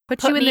 So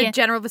Put you in the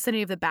general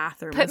vicinity of the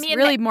bathroom. Put me in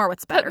really more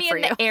what's better for you.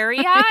 Put me in the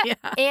area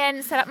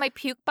and set up my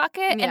puke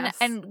bucket. Yes.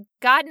 And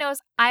God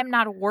knows I'm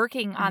not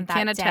working on that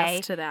day. I can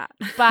attest to that.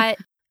 But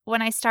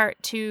when I start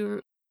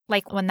to,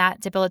 like when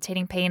that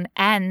debilitating pain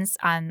ends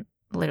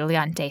literally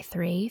on day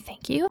 3,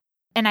 thank you,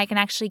 and I can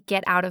actually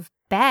get out of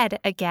bed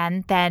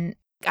again, then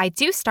I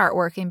do start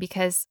working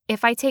because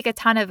if I take a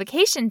ton of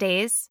vacation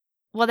days,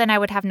 well, then I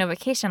would have no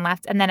vacation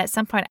left. And then at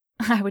some point,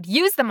 I would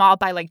use them all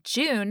by like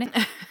June.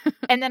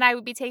 And then I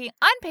would be taking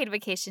unpaid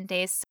vacation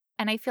days.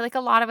 And I feel like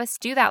a lot of us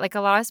do that. Like a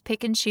lot of us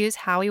pick and choose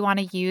how we want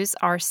to use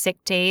our sick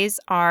days,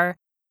 our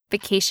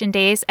vacation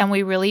days. And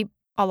we really,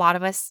 a lot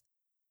of us,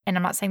 and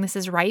I'm not saying this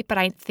is right, but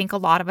I think a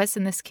lot of us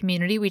in this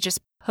community, we just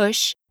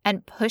push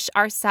and push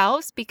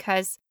ourselves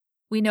because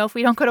we know if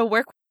we don't go to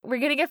work, we're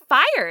going to get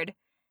fired,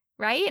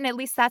 right? And at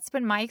least that's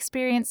been my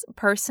experience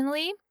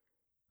personally.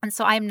 And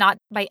so I'm not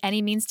by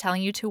any means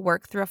telling you to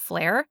work through a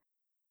flare.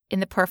 In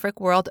the perfect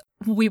world,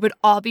 we would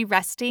all be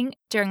resting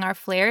during our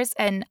flares,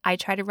 and I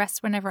try to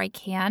rest whenever I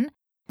can.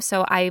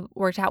 So I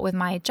worked out with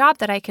my job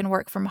that I can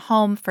work from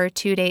home for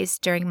 2 days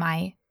during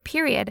my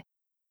period.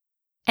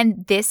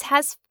 And this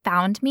has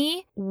found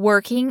me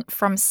working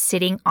from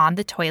sitting on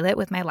the toilet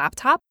with my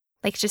laptop,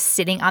 like just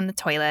sitting on the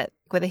toilet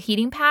with a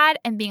heating pad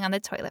and being on the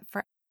toilet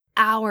for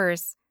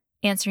hours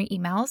answering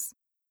emails,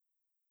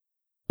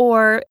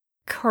 or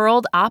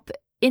curled up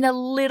in a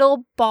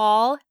little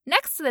ball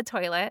next to the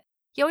toilet.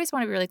 You always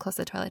want to be really close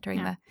to the toilet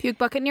during the puke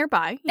bucket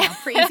nearby,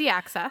 for easy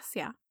access.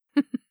 Yeah.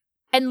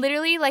 And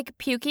literally like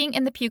puking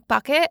in the puke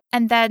bucket.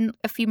 And then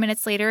a few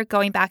minutes later,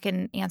 going back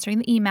and answering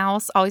the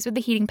emails, always with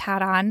the heating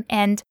pad on.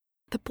 And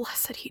the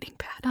blessed heating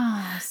pad.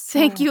 Oh,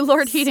 thank you,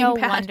 Lord heating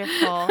pad. So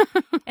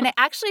wonderful. And I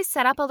actually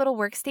set up a little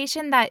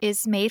workstation that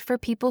is made for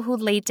people who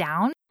lay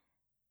down.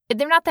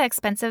 They're not that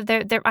expensive.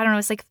 They're I don't know,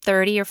 it's like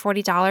 $30 or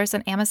 $40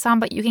 on Amazon,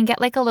 but you can get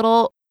like a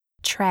little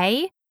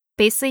tray.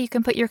 Basically, you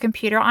can put your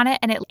computer on it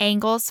and it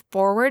angles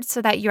forward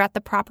so that you're at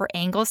the proper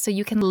angle so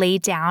you can lay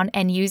down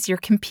and use your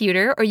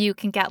computer, or you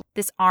can get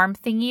this arm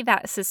thingy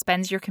that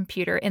suspends your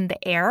computer in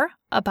the air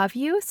above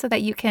you so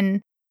that you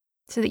can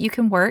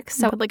work.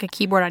 So put like a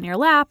keyboard on your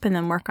lap and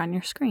then work on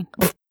your screen.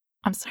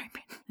 I'm sorry.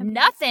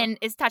 Nothing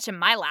is touching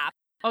my lap.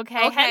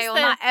 Okay, well,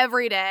 not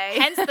every day.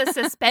 Hence the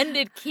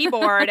suspended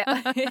keyboard.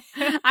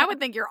 I would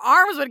think your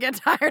arms would get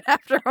tired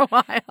after a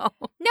while.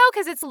 No,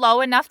 because it's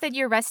low enough that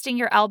you're resting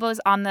your elbows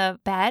on the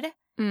bed.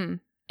 Mm.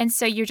 And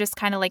so you're just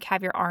kind of like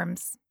have your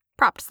arms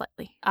Propped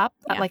slightly. up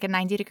at like a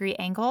 90-degree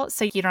angle.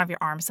 So you don't have your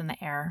arms in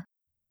the air.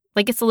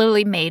 Like it's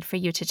literally made for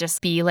you to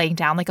just be laying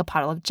down like a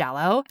puddle of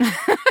Jell-O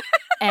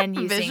and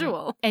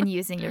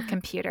using your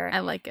computer.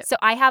 I like it. So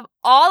I have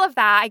all of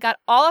that. I got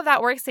all of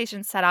that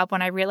workstation set up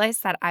when I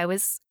realized that I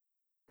was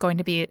going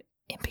to be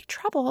in big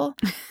trouble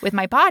with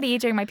my body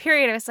during my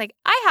period. I was like,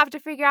 I have to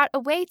figure out a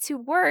way to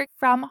work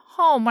from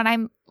home when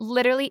I'm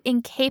literally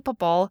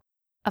incapable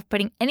of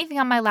putting anything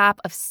on my lap,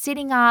 of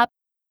sitting up.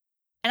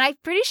 And I'm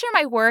pretty sure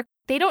my work,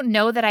 they don't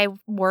know that I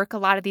work a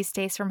lot of these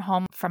days from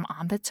home, from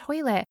on the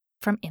toilet,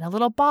 from in a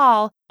little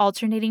ball,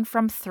 alternating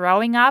from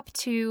throwing up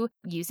to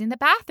using the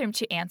bathroom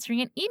to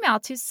answering an email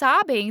to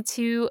sobbing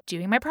to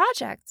doing my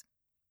project.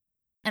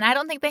 And I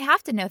don't think they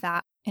have to know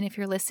that. And if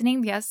you're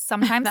listening, yes,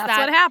 sometimes that's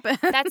what happens.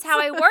 That's how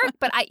I work.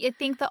 But I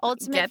think the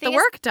ultimate thing the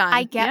work is done.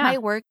 I get my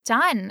work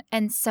done.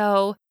 And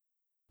so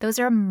those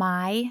are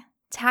my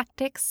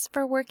tactics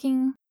for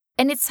working.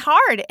 And it's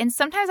hard. And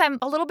sometimes I'm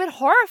a little bit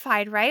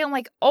horrified, right? I'm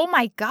like, oh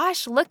my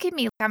gosh, look at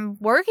me. I'm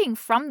working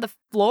from the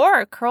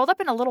floor, curled up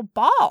in a little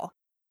ball.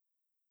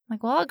 I'm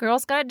like, well, a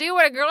girl's got to do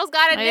what a girl's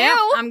got to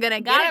do. I'm going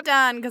to get it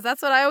done because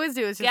that's what I always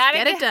do is just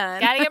get it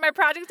done. Got to get my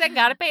project done.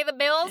 Got to pay the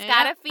bills.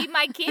 Got to feed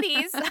my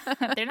kitties.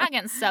 They're not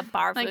getting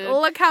subpar food. Like,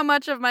 look how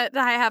much of I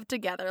have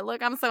together.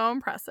 Look, I'm so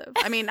impressive.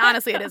 I mean,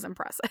 honestly, it is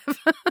impressive.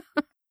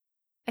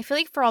 I feel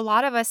like for a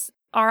lot of us,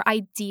 our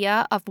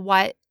idea of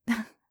what's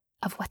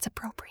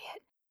appropriate.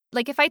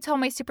 Like if I told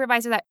my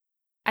supervisor that,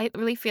 I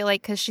really feel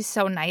like, because she's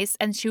so nice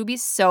and she would be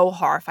so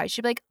horrified.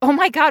 She'd be like, oh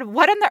my God,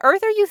 what on the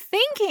earth are you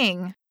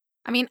thinking?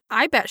 I mean,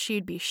 I bet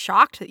she'd be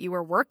shocked that you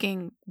were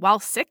working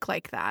while sick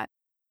like that.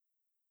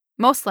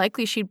 Most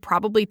likely, she'd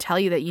probably tell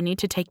you that you need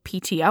to take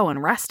PTO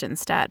and rest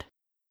instead.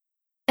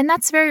 And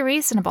that's very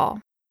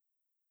reasonable.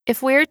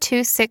 If we're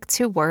too sick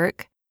to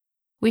work,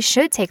 we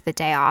should take the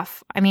day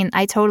off. I mean,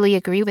 I totally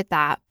agree with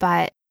that.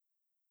 But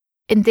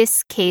in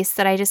this case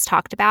that I just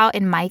talked about,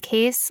 in my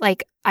case,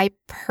 like I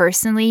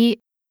personally,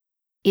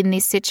 in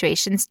these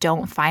situations,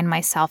 don't find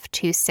myself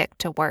too sick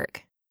to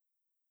work.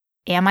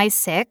 Am I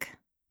sick?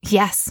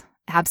 Yes,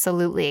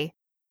 absolutely.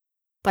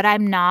 But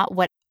I'm not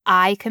what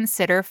I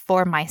consider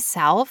for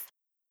myself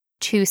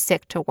too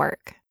sick to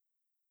work.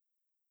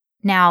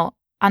 Now,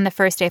 on the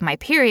first day of my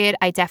period,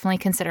 I definitely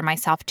consider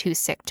myself too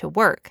sick to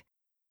work.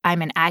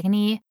 I'm in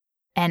agony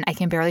and I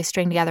can barely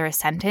string together a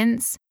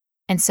sentence.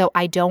 And so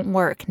I don't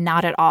work,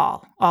 not at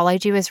all. All I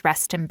do is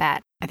rest in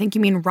bed. I think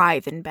you mean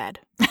writhe in bed.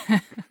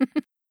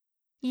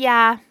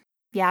 Yeah,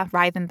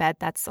 writhe in bed.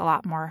 That's a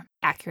lot more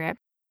accurate.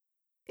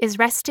 Is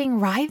resting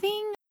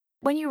writhing?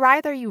 When you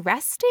writhe, are you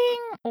resting?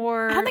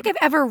 Or I don't think I've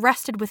ever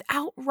rested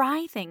without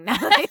writhing, now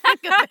that I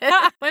think of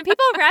it. When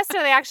people rest,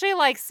 are they actually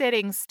like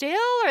sitting still?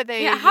 Or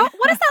they? Yeah,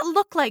 what does that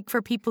look like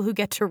for people who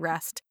get to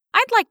rest?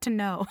 I'd like to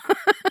know.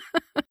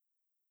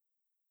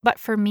 But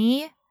for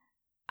me,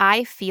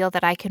 I feel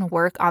that I can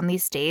work on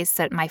these days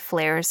that my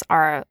flares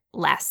are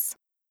less.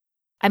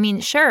 I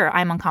mean, sure,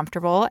 I'm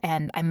uncomfortable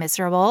and I'm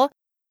miserable,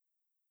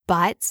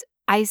 but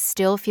I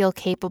still feel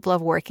capable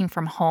of working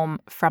from home,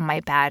 from my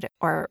bed,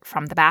 or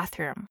from the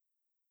bathroom.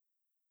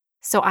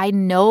 So I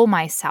know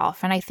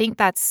myself, and I think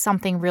that's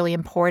something really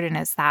important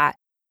is that,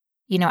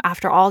 you know,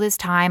 after all this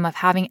time of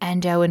having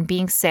endo and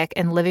being sick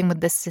and living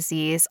with this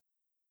disease,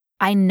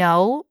 I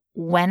know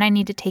when I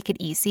need to take it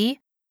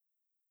easy,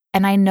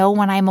 and I know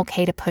when I'm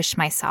okay to push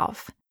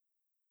myself.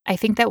 I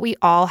think that we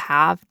all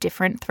have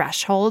different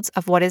thresholds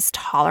of what is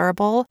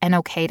tolerable and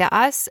okay to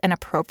us and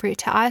appropriate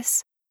to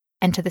us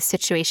and to the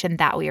situation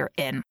that we are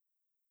in.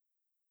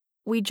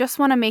 We just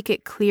want to make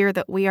it clear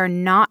that we are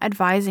not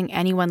advising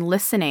anyone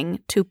listening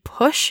to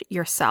push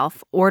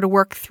yourself or to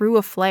work through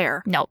a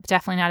flare. No,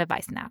 definitely not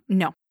advising that.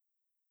 No.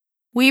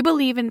 We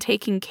believe in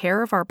taking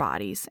care of our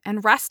bodies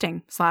and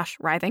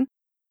resting/writhing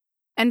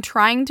and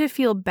trying to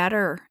feel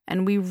better,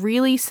 and we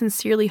really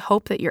sincerely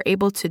hope that you're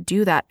able to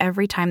do that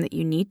every time that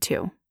you need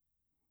to.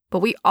 But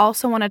we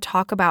also want to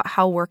talk about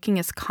how working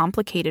is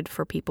complicated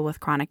for people with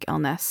chronic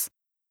illness.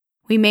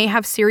 We may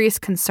have serious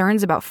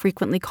concerns about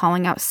frequently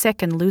calling out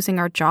sick and losing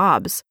our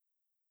jobs,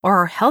 or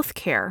our health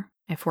care.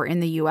 If we're in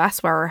the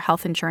U.S. where our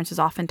health insurance is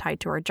often tied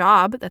to our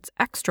job, that's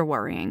extra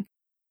worrying.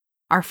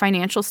 Our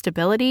financial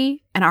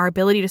stability and our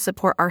ability to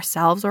support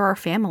ourselves or our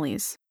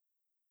families.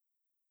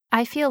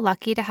 I feel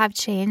lucky to have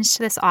changed to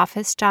this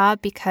office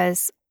job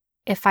because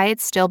if I had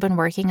still been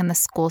working in the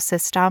school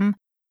system,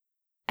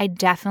 I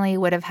definitely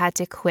would have had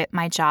to quit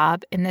my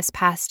job in this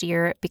past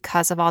year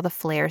because of all the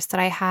flares that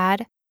I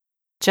had.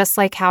 Just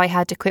like how I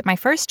had to quit my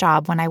first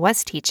job when I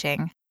was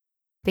teaching.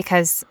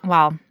 Because,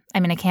 well, I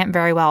mean, I can't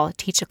very well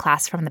teach a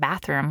class from the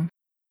bathroom.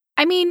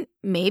 I mean,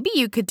 maybe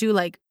you could do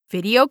like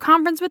video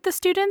conference with the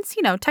students.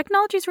 You know,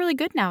 technology's really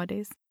good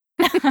nowadays.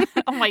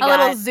 Oh my God.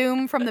 A little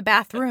Zoom from the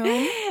bathroom,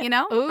 you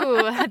know?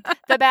 Ooh,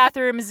 the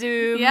bathroom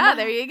Zoom. Yeah,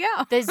 there you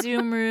go. The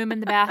Zoom room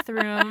in the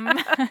bathroom.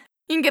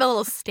 You can get a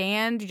little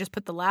stand. You just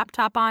put the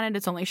laptop on it.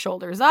 It's only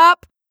shoulders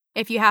up.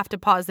 If you have to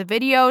pause the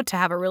video to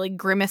have a really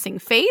grimacing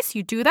face,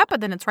 you do that, but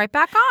then it's right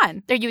back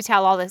on. There you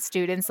tell all the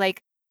students,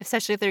 like,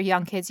 especially if they're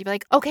young kids, you'd be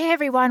like, okay,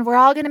 everyone, we're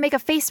all going to make a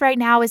face right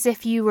now as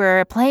if you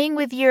were playing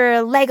with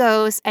your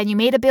Legos and you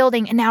made a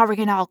building, and now we're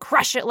going to all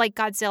crush it like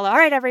Godzilla. All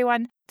right,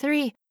 everyone.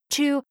 3,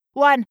 2,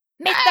 1,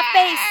 make the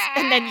face.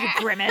 And then you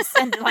grimace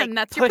and like And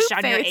that's push your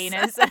on poop your face.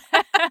 anus.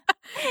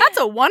 That's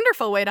a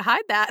wonderful way to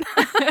hide that.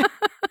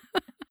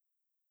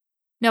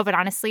 No, but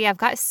honestly, I've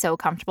got so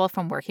comfortable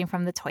from working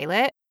from the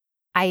toilet.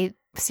 I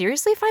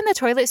seriously find the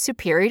toilet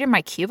superior to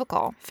my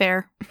cubicle.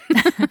 Fair.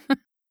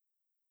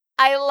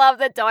 I love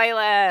the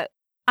toilet.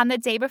 On the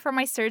day before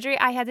my surgery,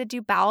 I had to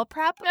do bowel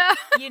prep,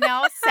 7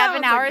 was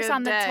a hours good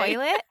on the day.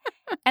 toilet.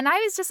 And I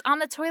was just on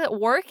the toilet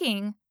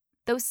working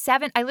those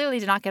 7. I literally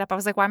did not get up. I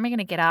was like, why am I going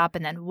to get up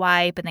and then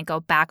wipe and then go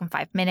back in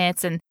 5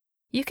 minutes? And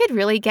you could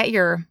really get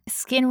your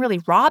skin really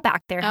raw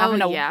back there having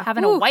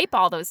to wipe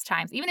all those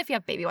times, even if you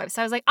have baby wipes.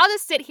 So I was like, I'll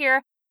just sit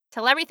here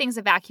till everything's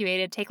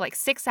evacuated, take like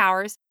 6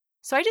 hours.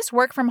 So I just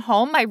work from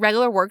home, my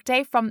regular work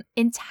day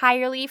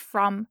entirely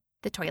from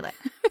the toilet.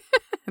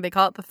 They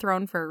call it the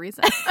throne for a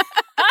reason.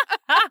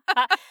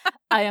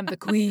 I am the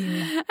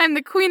queen. I'm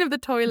the queen of the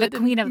toilet. The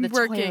queen of the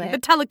working. toilet. The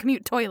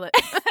telecommute toilet.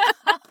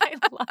 I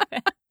love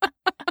it.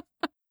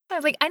 I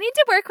was like, I need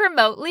to work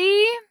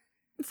remotely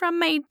From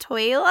my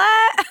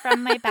toilet?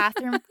 from my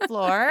bathroom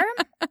floor.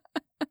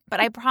 But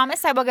I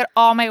promise I will get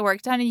all my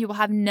work done and you will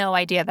have no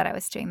idea that I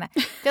was doing that.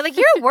 They're like,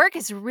 your work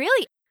is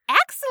really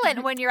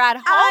excellent when you're at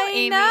home, I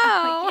Amy. know.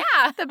 I'm like,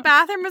 yeah. The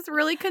bathroom is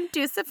really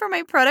conducive for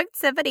my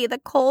productivity. The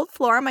cold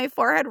floor on my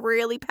forehead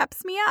really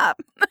peps me up.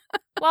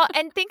 Well,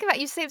 and think about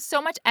it, you save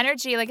so much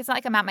energy. Like, it's not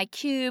like I'm at my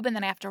cube and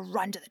then I have to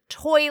run to the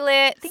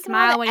toilet. Think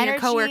Smile about all when the your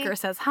energy. coworker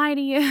says hi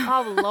to you.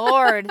 Oh,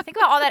 Lord. Think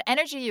about all that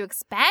energy you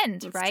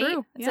expend, It's right? true,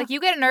 It's yeah. like you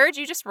get an urge,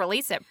 you just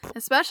release it.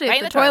 Especially Right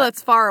if in the the toilet.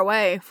 toilet's far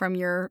away from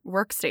your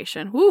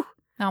workstation. Woo,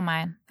 Oh,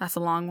 my. that's a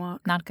long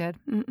walk. Not good.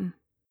 Mm-mm.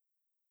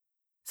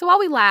 So while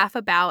we laugh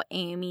about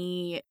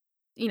Amy,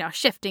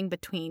 shifting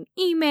between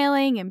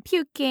emailing and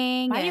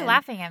puking, Why are you and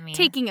laughing at me?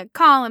 taking a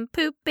call and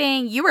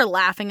pooping, you were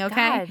laughing,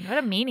 okay? God, what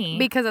a meanie.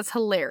 Because it's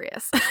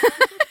hilarious.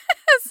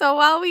 So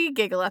while we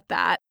giggle at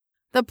that,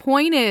 the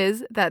point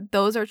is that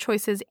those are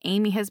choices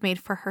Amy has made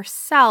for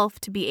herself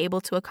to be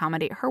able to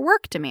accommodate her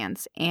work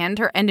demands and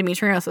her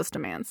endometriosis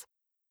demands.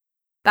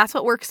 That's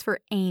what works for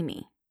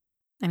Amy.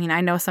 I mean,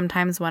 I know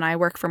sometimes when I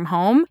work from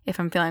home, if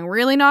I'm feeling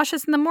really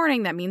nauseous in the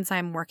morning, that means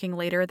I'm working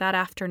later that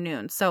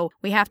afternoon. So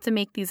we have to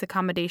make these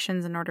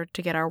accommodations in order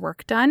to get our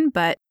work done.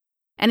 But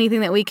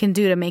anything that we can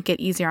do to make it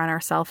easier on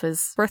ourselves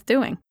is worth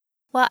doing.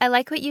 Well, I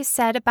like what you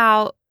said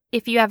about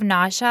if you have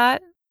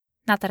nausea.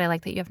 Not that I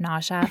like that you have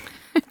nausea.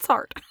 It's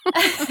hard.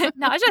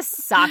 Nausea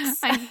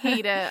sucks. I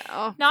hate it.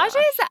 Oh,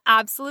 Nausea gosh. is the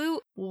absolute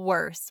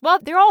worst. Well,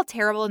 they're all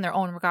terrible in their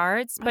own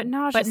regards, but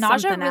nausea's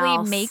nausea something really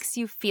else. makes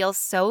you feel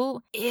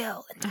so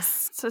ill and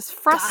It's just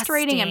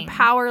frustrating and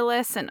disgusting.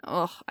 powerless, and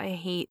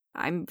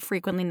I'm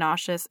frequently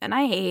nauseous, and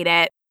I hate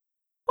it.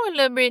 Poor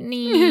little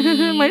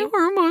Brittany. My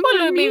hormones Poor are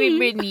little baby me.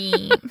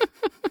 Brittany.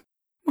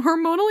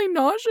 Hormonally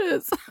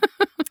nauseous.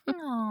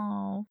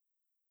 Oh.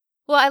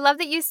 Well, I love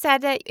that you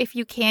said that if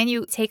you can,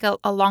 you take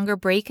a longer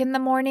break in the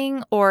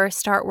morning or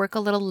start work a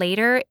little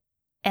later,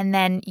 and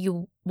then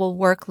you will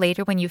work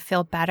later when you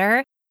feel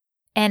better.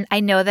 And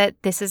I know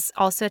that this is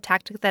also a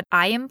tactic that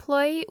I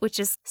employ, which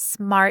is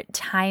smart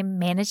time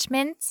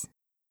management.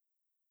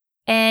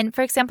 And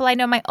for example, I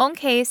know in my own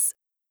case,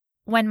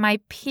 when my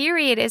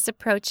period is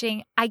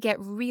approaching, I get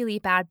really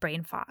bad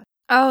brain fog.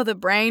 Oh, the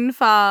brain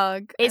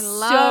fog. It's I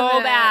love so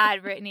it.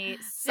 bad, Brittany.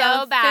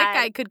 So bad.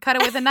 Thick, I could cut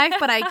it with a knife,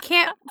 but I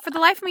can't, for the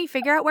life of me,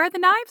 figure out where the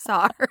knives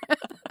are.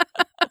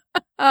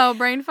 Oh,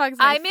 brain fog's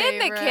my I'm in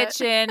the favorite.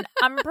 kitchen.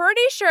 I'm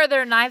pretty sure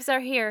their knives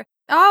are here.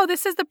 Oh,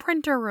 this is the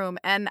printer room,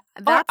 and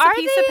that's a are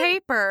piece of they?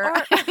 paper.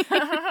 What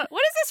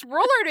is this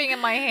ruler doing in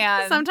my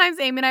hand? Sometimes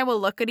Amy and I will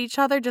look at each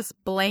other, just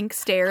blank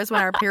stares when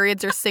our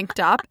periods are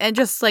synced up, and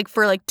just like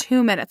for like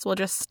 2 minutes, we'll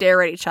just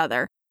stare at each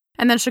other.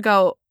 And then she'll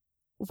go,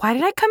 "Why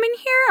did I come in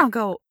here?" I'll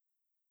go,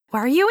 "Why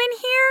are you in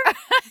here?"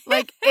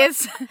 Like,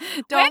 it's... When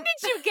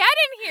did you get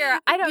in here?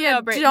 I don't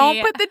know, Brittany.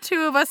 Don't put the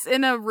two of us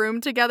in a room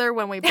together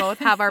when we both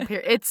have our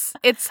period.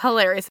 It's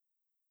hilarious.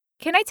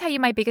 Can I tell you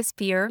my biggest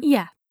fear?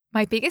 Yeah.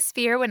 My biggest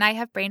fear when I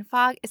have brain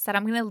fog is that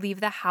I'm going to leave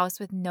the house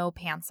with no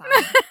pants on.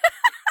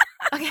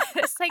 Okay,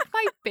 it's like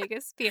my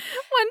biggest fear.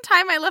 One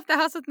time I left the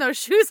house with no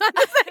shoes on.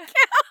 Does that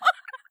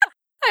count?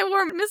 I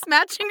wore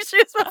mismatching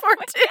shoes before,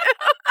 too.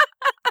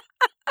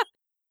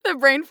 The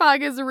brain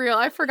fog is real.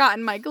 I've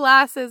forgotten my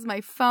glasses,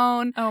 my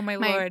phone, Oh, my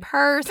Lord.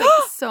 purse, like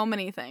so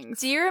many things.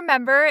 Do you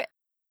remember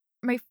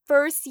my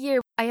first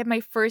year? I had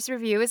my first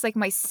review. It's like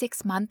my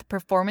 6-month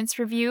performance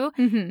review.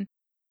 Mm-hmm.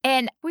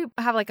 And we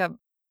have like a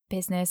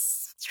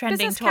business trending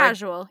Business towards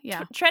casual,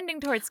 yeah. trending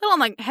towards A little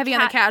like heavy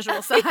on the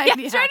casual side. yeah,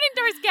 yeah. trending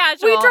towards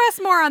casual. We dress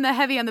more on the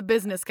heavy on the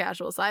business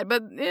casual side,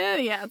 but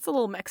yeah, it's a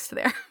little mixed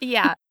there.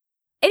 Yeah.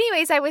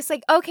 Anyways, I was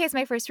like, okay, it's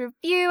my first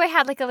review. I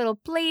had like a little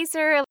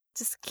blazer.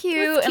 just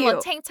cute, and a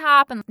little tank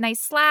top and nice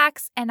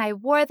slacks. And I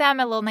wore them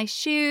and little nice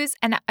shoes.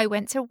 And I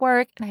went to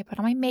work and I put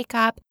on my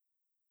makeup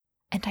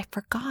and I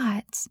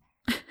forgot.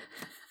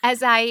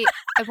 As I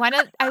want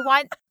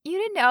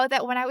you to know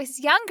that when I was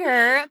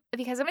younger,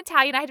 because I'm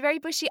Italian, I had very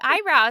bushy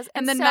eyebrows.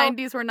 And the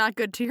 90s were not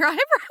good to your eyebrows.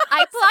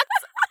 I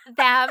plucked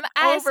them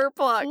as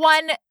overplucked.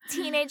 One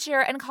teenager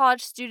and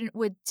college student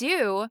would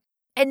do.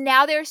 And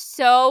now they're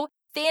so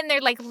thin. They're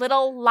like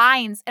little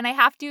lines. And I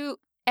have to,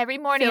 every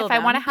morning, if I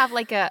want to have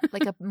like a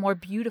more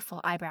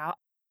beautiful eyebrow,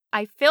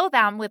 I fill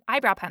them with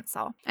eyebrow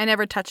pencil. I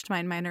never touched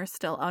mine. Mine are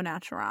still au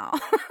naturel.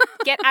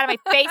 Get out of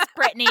my face,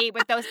 Brittany,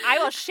 with those. I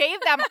will shave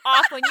them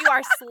off when you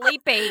are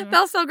sleeping.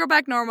 They'll still grow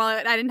back normal.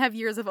 I didn't have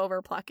years of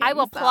overplucking. I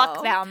will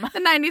pluck them. The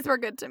 90s were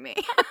good to me.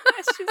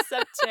 She's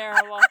so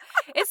terrible.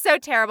 It's so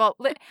terrible.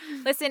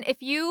 Listen, if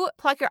you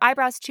pluck your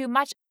eyebrows too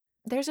much,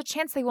 there's a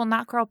chance they will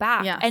not grow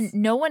back. Yes. And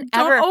no one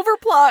Don't ever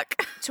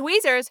overpluck.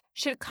 Tweezers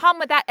should come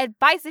with that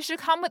advice. They should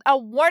come with a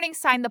warning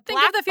sign, the Think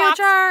black of the box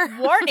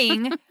future.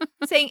 warning,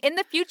 saying in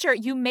the future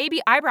you may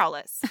be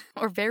eyebrowless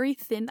or very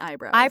thin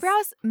eyebrows.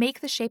 Eyebrows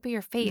make the shape of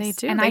your face. They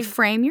do. And they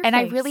frame your face. And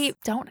I really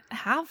don't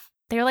have.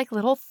 They're like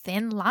little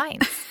thin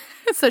lines.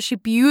 So she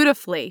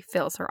beautifully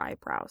fills her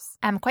eyebrows.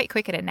 I'm quite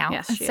quick at it now.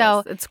 Yes, she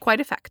is. It's quite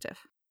effective.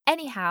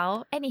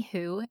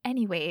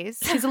 Anyways.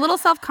 She's a little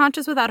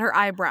self-conscious without her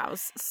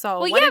eyebrows.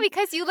 So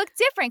because you look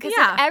different.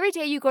 Because every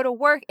day you go to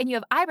work and you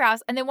have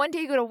eyebrows, and then one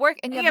day you go to work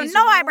and you have these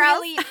no eyebrows.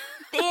 Really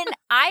thin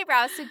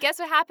eyebrows. So guess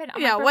what happened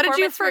on my what did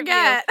you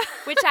forget? Review,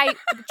 which I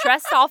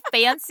dressed all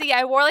fancy.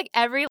 I wore like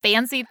every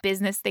fancy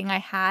business thing I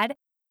had.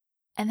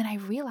 And then I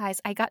realized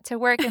I got to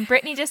work and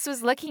Brittany just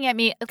was looking at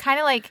me kind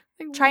of like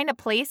trying to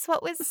place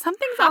what was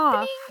Something's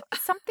happening. Off.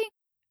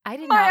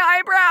 Eyebrows.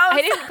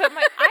 I didn't put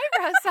my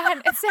eyebrows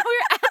on. And so we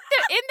were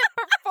in the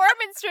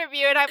performance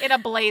review and I'm in a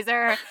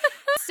blazer,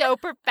 so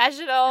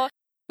professional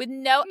with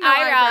no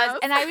eyebrows.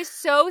 And I was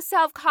so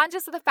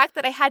self-conscious of the fact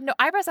that I had no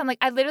eyebrows. I'm like,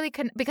 I literally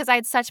couldn't, because I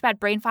had such bad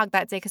brain fog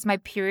that day because my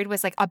period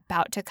was like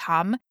about to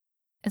come.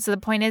 And so the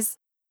point is,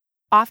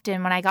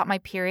 often when I got my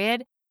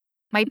period,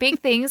 my big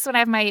things when I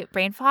have my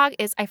brain fog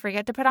is I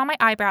forget to put on my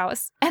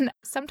eyebrows. And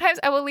sometimes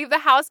I will leave the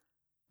house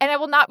and I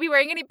will not be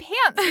wearing any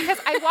pants because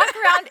I walk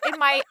around in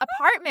my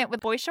apartment with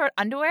boy short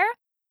underwear.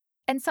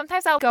 And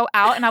sometimes I'll go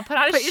out and I'll put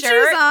on a shirt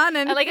shoes on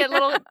and like a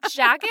little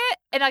jacket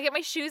and I'll get my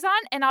shoes on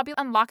and I'll be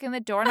unlocking the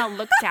door and I'll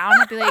look down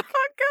and I'll be like,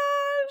 oh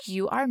gosh,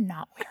 you are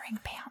not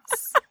wearing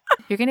pants.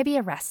 You're going to be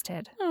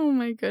arrested. Oh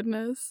my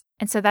goodness.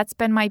 And so that's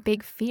been my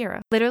big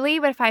fear. Literally,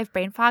 if I have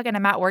brain fog and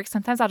I'm at work,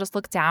 sometimes I'll just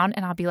look down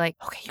and I'll be like,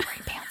 okay, you're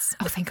wearing pants.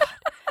 Oh, thank God.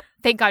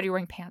 Thank God you're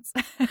wearing pants.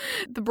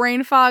 The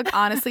brain fog,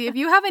 honestly, if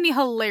you have any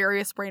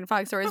hilarious brain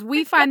fog stories,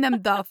 we find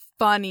them the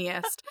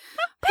funniest.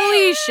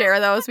 Please share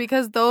those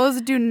because those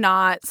do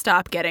not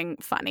stop getting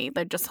funny.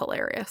 They're just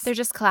hilarious. They're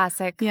just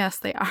classic. Yes,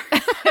 they are.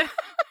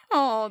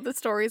 Oh, the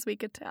stories we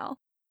could tell.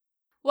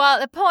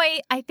 Well,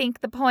 I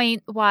think the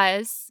point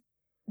was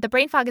the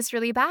brain fog is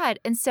really bad.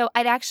 And so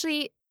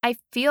I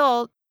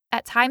feel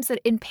at times that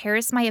it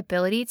impairs my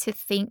ability to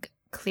think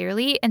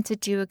clearly and to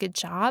do a good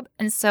job.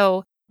 And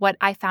so what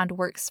I found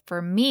works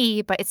for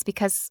me, but it's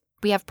because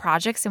we have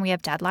projects and we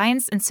have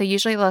deadlines. And so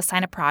usually they'll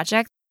assign a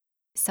project.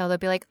 So they'll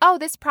be like, oh,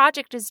 this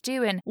project is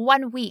due in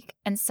 1 week.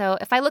 And so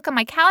if I look on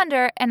my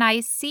calendar and I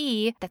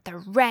see that the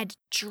red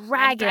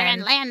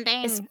dragon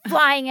is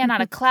flying in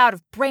on a cloud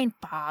of brain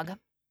fog.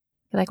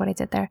 You like what I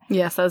did there?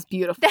 Yes, that was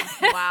beautiful.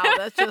 Wow,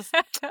 that's just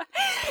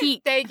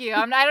peak. Thank you.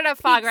 I don't have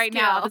fog right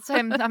now. That's why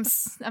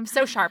I'm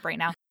so sharp right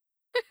now.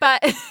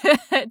 But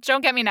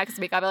don't get me next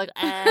week. I'll be like,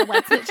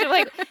 what's it? She'll be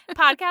like,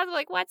 podcast. I'm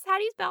like, how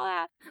do you spell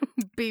that?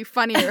 Be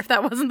funnier if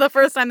that wasn't the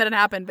first time that it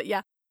happened. But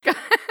yeah.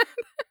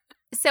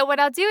 So what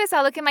I'll do is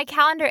I'll look at my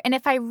calendar. And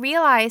if I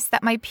realize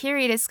that my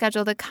period is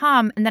scheduled to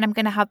come and then I'm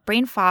going to have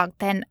brain fog,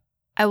 then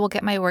I will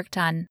get my work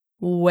done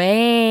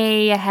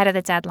way ahead of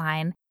the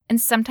deadline.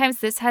 And sometimes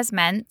this has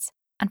meant,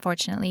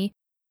 unfortunately,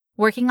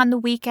 working on the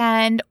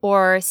weekend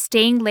or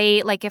staying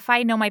late. Like if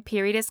I know my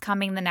period is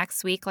coming the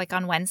next week, like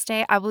on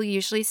Wednesday, I will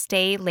usually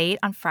stay late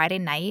on Friday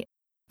night,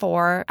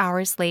 4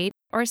 hours late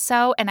or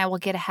so, and I will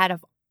get ahead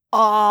of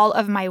all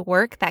of my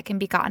work that can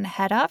be gotten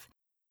ahead of.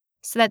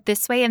 So that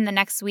this way in the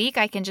next week,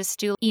 I can just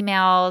do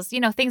emails,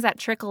 things that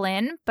trickle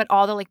in, but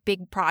all the like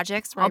big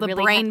projects. All the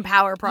brain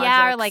power projects.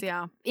 Yeah, like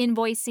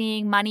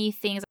invoicing, money,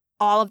 things,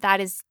 all of that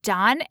is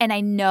done. And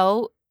I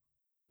know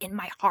in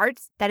my heart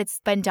that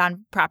it's been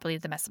done properly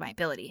to the best of my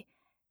ability.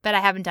 But I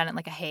haven't done it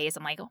like a haze.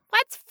 I'm like,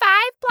 what's 5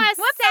 plus 7?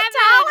 What's the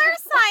dollar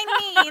sign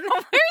mean?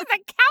 Where's the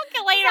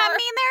calculator? Does that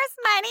mean there's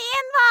money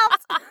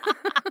involved?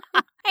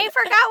 I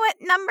forgot what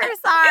numbers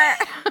are.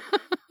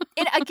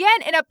 And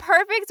again, in a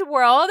perfect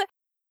world,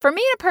 for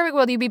me, in a perfect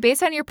world, you'd be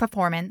based on your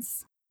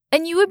performance.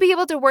 And you would be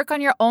able to work on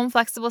your own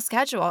flexible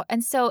schedule.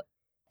 And so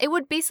it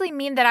would basically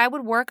mean that I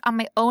would work on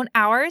my own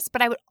hours,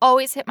 but I would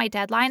always hit my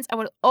deadlines. I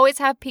would always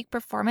have peak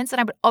performance, and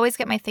I would always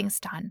get my things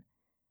done.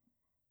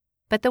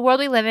 But the world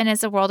we live in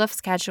is a world of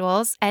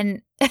schedules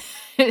and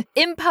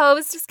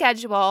imposed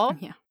schedule.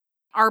 Yeah.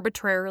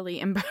 arbitrarily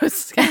imposed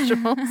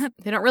schedules.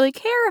 They don't really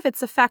care if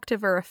it's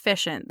effective or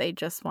efficient. They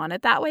just want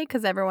it that way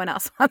because everyone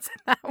else wants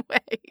it that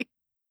way.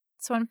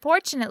 So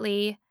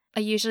unfortunately, I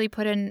usually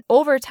put in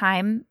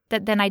overtime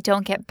that then I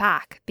don't get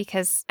back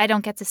because I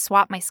don't get to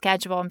swap my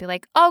schedule and be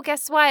like, oh,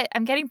 guess what?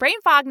 I'm getting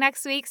brain fog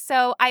next week.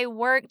 So I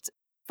worked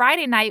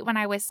Friday night when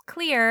I was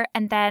clear.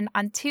 And then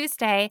on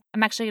Tuesday,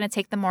 I'm actually going to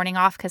take the morning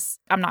off because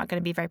I'm not going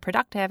to be very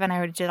productive. And I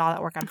already did all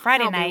that work on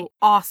Friday night. That'd be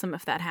awesome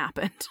if that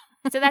happened.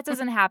 So that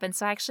doesn't happen.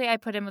 So actually I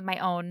put in with my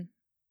own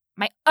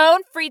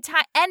free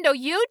time. Endo,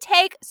 you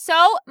take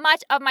so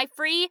much of my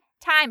free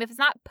time. If it's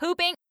not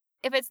pooping,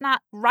 if it's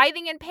not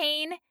writhing in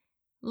pain,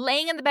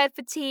 laying in the bed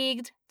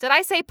fatigued. Did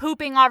I say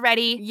pooping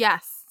already?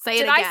 Yes. Say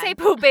it again. Did I say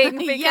pooping?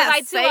 Because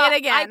yes, say it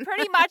again. I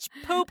pretty much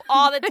poop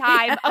all the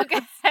time.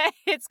 Okay.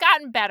 It's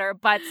gotten better,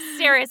 but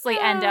seriously,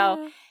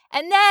 Endo.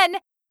 And then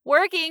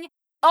working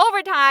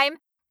overtime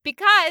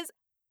because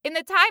in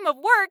the time of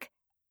work,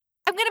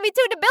 I'm going to be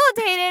too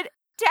debilitated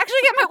to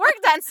actually get my work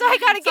done. So I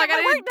got to get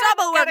my work done.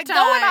 Double work time.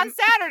 Going on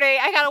Saturday.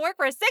 I got to work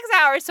for 6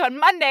 hours. So on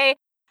Monday,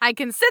 I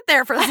can sit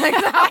there for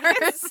 6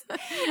 hours,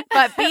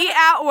 but be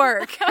at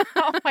work.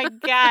 Oh my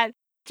God.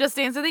 Just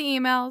answer the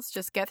emails.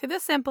 Just get through the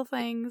simple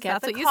things. Get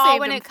That's the what you call saved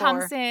when them it for.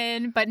 comes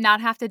in, but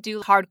not have to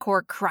do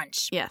hardcore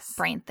crunch. Yes.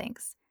 Brain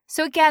things.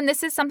 So again,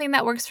 this is something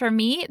that works for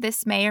me.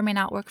 This may or may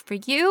not work for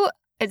you.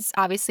 It's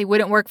obviously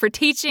wouldn't work for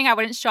teaching. I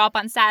wouldn't show up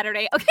on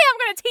Saturday. Okay, I'm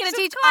going to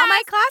teach all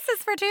my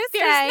classes for Tuesday.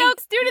 There's no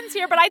students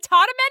here, but I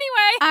taught them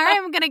anyway. All right,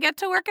 I'm going to get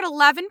to work at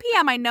 11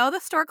 p.m. I know the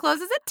store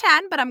closes at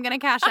 10, but I'm going to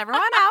cash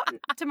everyone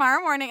out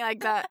tomorrow morning like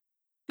that.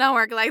 Don't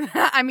work like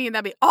that. I mean,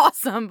 that'd be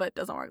awesome, but it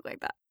doesn't work like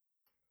that.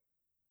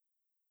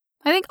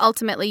 I think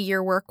ultimately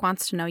your work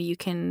wants to know you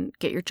can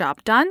get your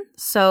job done.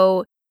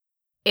 So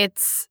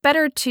it's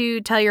better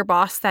to tell your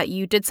boss that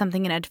you did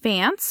something in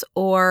advance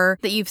or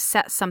that you've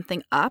set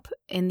something up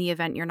in the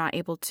event you're not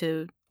able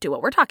to do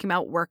what we're talking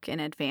about, work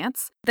in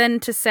advance, than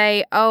to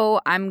say,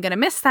 oh, I'm going to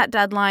miss that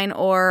deadline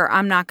or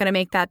I'm not going to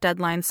make that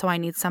deadline, so I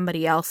need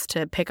somebody else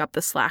to pick up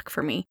the slack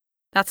for me.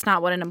 That's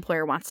not what an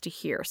employer wants to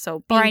hear.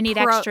 So or I need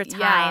extra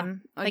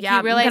time. Yeah. Like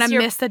you realize I'm going to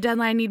miss the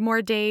deadline. I need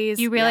more days.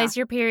 You realize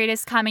your period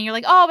is coming. You're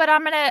like, oh, but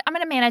I'm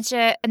gonna manage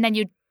it. And then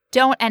you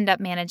don't end up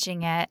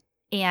managing it.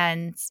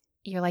 And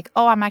you're like,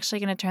 oh, I'm actually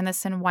going to turn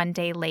this in 1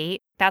 day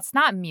late. That's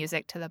not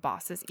music to the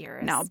boss's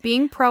ears. No,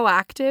 being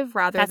proactive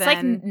rather That's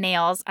than... like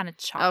nails on a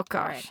chalkboard. Oh,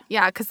 gosh.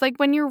 Yeah, because like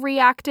when you're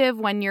reactive,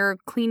 when you're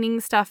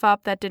cleaning stuff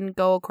up that didn't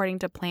go according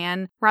to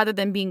plan, rather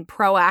than being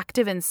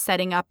proactive and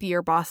setting up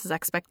your boss's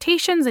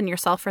expectations and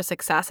yourself for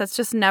success, that's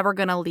just never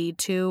going to lead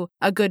to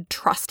a good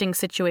trusting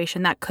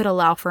situation that could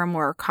allow for a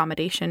more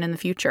accommodation in the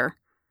future.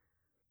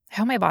 I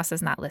hope my boss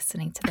is not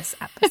listening to this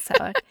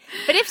episode.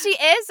 But if she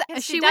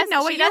is, she would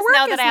know what your work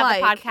know that is I have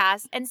like. a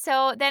podcast. And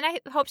so then I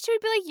hope she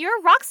would be like, you're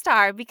a rock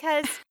star,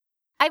 because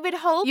I would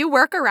hope you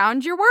work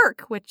around your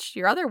work, which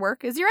your other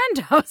work is your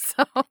endo.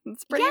 So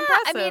it's pretty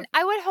impressive. I mean,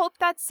 I would hope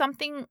that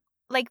something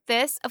like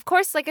this, of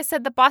course, like I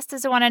said, the boss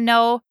doesn't want to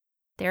know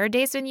there are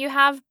days when you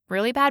have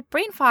really bad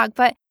brain fog.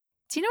 But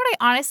do you know what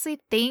I honestly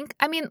think?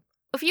 I mean,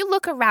 if you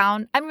look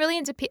around, I'm really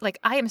into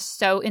I am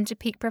so into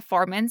peak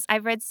performance.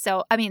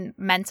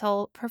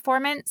 Mental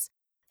performance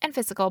and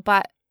physical,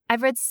 but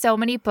I've read so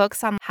many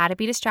books on how to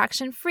be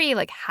distraction free,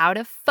 like how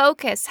to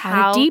focus,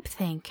 how to deep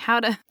think,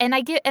 and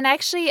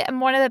actually I'm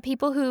one of the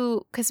people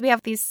who, because we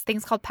have these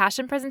things called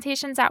passion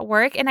presentations at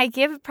work, and I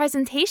give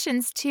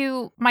presentations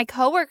to my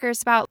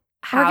coworkers about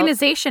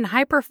organization,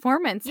 high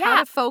performance, how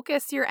to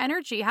focus your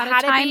energy, how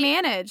to time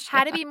manage,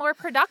 how to be more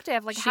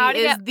productive, like she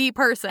is the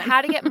person,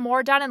 how to get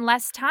more done in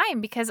less time.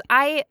 Because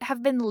I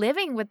have been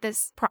living with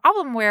this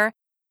problem where,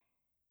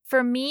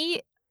 for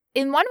me,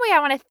 in one way,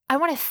 I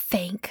want to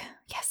thank.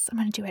 Yes, I'm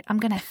going to do it. I'm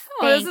going to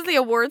thank. Oh, this is the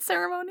award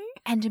ceremony.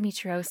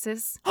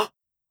 Endometriosis.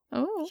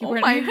 Oh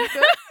my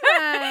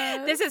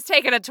goodness. This is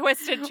taking a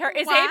twisted turn.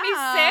 Is Amy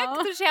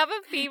sick? Does she have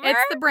a fever? It's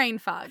the brain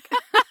fog.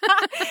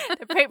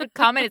 The brain would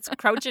come and it's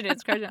crouching.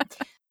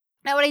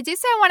 Now, what I do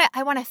say,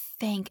 I want to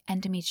thank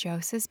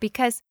endometriosis,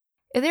 because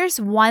if there's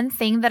one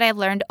thing that I've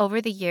learned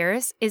over the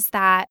years is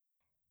that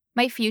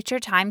my future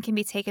time can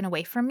be taken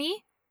away from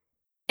me.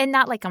 And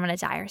not like I'm going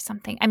to die or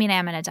something. I mean, I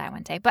am going to die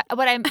one day. But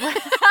what I'm...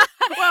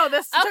 Whoa,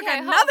 this took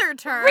another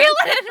turn. Reel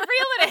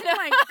it in. Oh,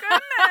 my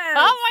goodness.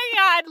 Oh,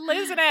 my God.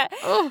 Losing it.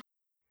 Oh.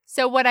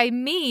 So what I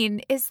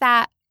mean is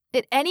that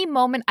at any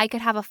moment I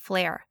could have a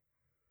flare.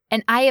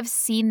 And I have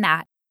seen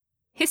that.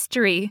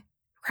 History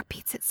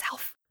repeats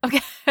itself.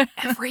 Okay.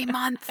 Every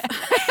month.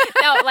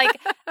 No, like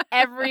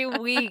every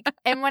week.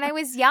 And when I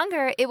was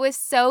younger, it was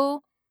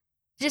so...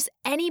 just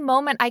any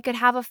moment I could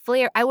have a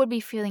flare, I would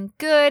be feeling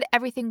good.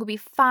 Everything would be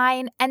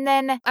fine. And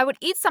then I would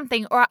eat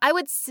something, or I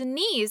would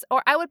sneeze,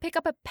 or I would pick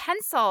up a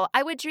pencil.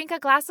 I would drink a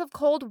glass of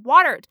cold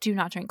water. Do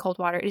not drink cold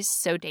water. It is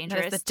so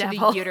dangerous to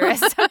the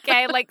uterus.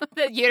 Okay. Like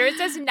the uterus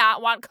does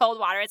not want cold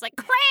water. It's like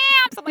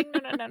cramps. I'm like,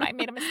 no. I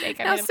made a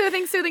mistake.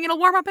 Soothing. It'll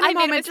warm up in a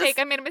moment.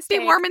 I made a mistake.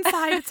 Be warm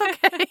inside. It's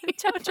okay.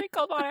 Don't drink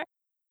cold water.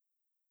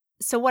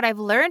 So what I've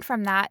learned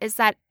from that is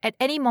that at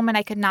any moment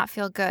I could not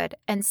feel good.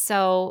 And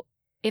so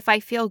if I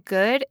feel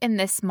good in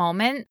this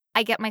moment,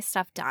 I get my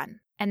stuff done.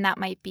 And that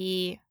might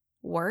be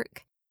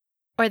work,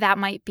 or that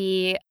might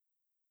be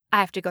I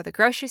have to go to the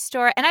grocery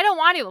store. And I don't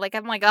want to. Like,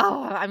 I'm like,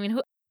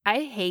 I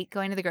hate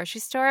going to the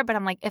grocery store. But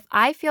I'm like, if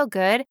I feel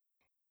good,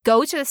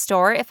 go to the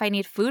store if I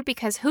need food,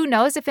 because who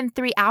knows if in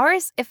 3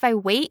 hours, if I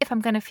wait, if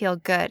I'm going to feel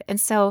good.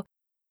 And so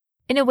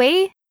in a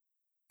way,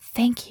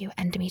 thank you,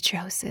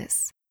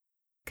 endometriosis.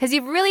 Because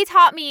you've really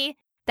taught me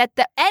that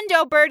the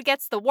endo bird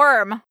gets the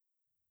worm.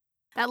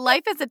 That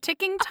life is a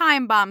ticking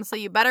time bomb, so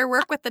you better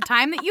work with the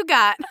time that you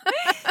got.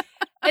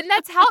 And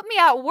that's helped me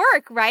at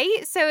work,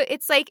 right? So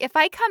it's like if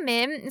I come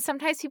in,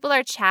 sometimes people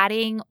are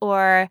chatting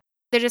or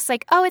they're just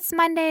like, oh, it's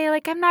Monday.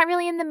 Like, I'm not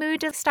really in the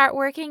mood to start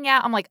working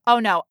out. I'm like, oh,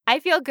 no, I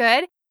feel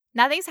good.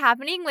 Nothing's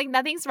happening. Like,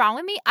 nothing's wrong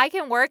with me. I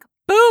can work.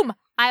 Boom.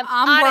 I'm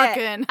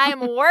working.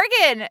 I'm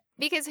working.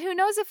 Because who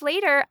knows if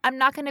later I'm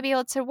not going to be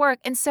able to work.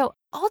 And so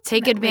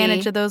ultimately, take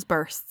advantage of those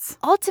bursts.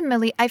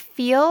 Ultimately, I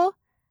feel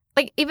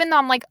like even though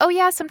I'm like, oh,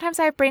 yeah, sometimes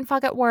I have brain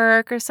fog at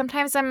work or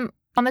sometimes I'm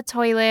on the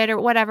toilet or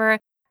whatever,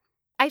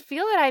 I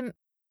feel that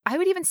I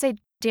would even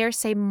dare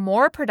say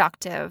more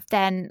productive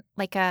than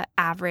like a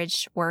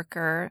average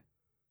worker.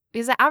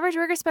 Because the average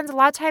worker spends a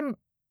lot of time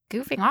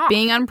goofing off.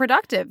 Being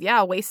unproductive.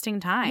 Yeah, wasting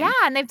time. Yeah,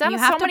 and they've done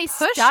so many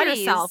studies. You have to push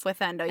yourself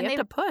with endo. You have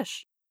to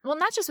push. Well,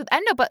 not just with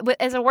endo, but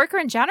as a worker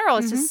in general,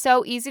 it's just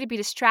so easy to be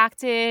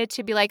distracted,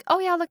 to be like, oh,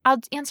 yeah, look, I'll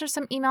answer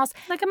some emails.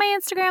 Look at my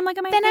Instagram, look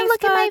at my then Facebook. I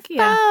look at my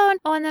phone.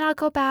 Oh, and then I'll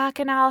go back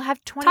and I'll have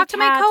 20 Talk tabs. to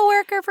my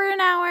coworker for an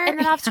hour. And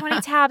then I'll have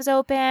 20 tabs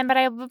open, but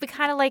I will be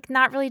kind of like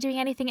not really doing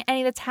anything in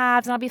any of the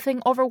tabs, and I'll be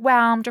feeling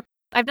overwhelmed.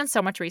 I've done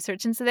so much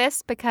research into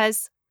this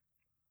because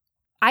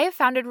I have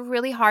found it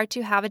really hard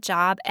to have a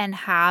job and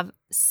have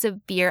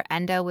severe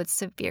endo with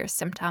severe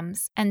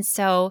symptoms. And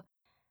so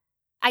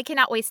I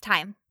cannot waste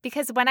time,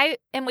 because when I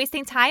am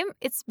wasting time,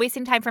 it's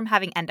wasting time from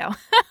having endo.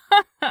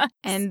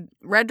 And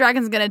Red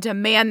Dragon's going to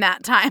demand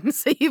that time,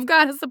 so you've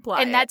got to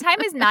supply And that time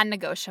is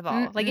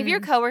non-negotiable. Like if your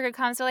coworker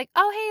comes, they're like,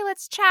 oh, hey,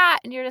 let's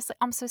chat. And you're just like,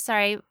 I'm so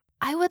sorry.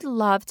 I would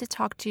love to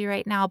talk to you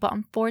right now, but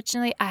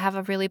unfortunately, I have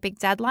a really big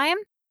deadline.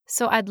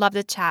 So I'd love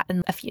to chat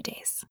in a few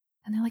days.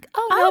 And they're like,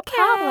 oh, no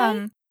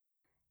problem.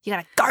 You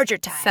got to guard your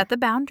time. Set the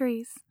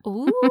boundaries.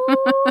 Ooh.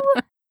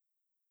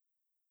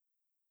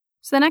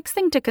 So the next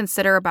thing to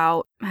consider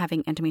about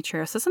having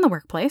endometriosis in the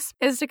workplace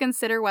is to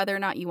consider whether or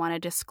not you want to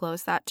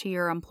disclose that to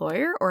your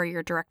employer or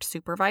your direct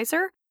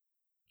supervisor.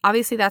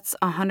 Obviously, that's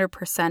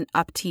 100%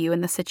 up to you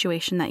in the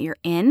situation that you're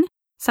in.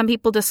 Some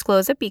people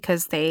disclose it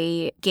because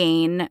they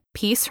gain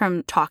peace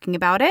from talking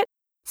about it.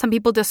 Some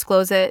people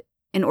disclose it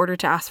in order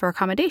to ask for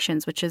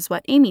accommodations, which is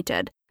what Amy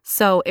did.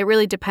 So it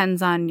really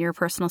depends on your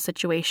personal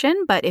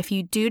situation. But if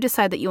you do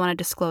decide that you want to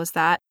disclose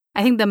that,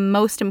 I think the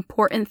most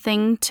important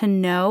thing to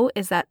know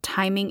is that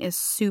timing is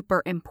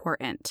super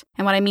important.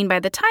 And what I mean by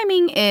the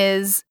timing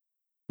is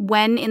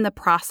when in the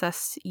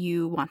process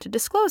you want to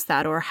disclose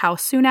that, or how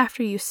soon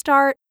after you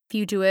start. If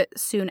you do it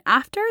soon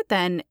after,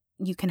 then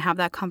you can have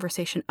that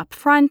conversation up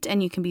front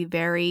and you can be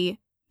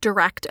very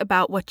direct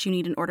about what you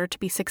need in order to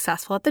be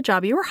successful at the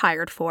job you were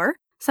hired for.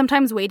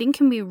 Sometimes waiting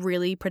can be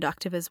really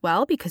productive as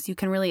well, because you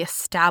can really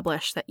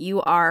establish that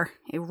you are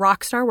a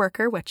rock star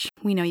worker, which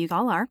we know you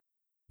all are.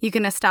 You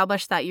can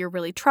establish that you're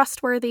really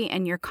trustworthy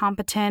and you're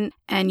competent,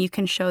 and you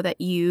can show that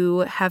you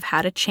have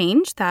had a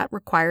change that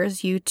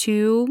requires you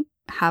to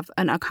have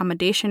an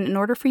accommodation in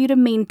order for you to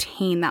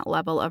maintain that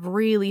level of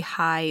really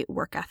high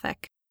work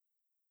ethic.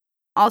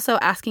 Also,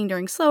 asking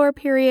during slower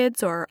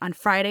periods or on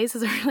Fridays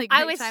is a really great time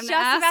to ask. I was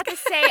just about to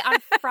say on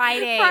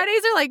Friday.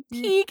 Fridays are like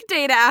peak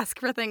day to ask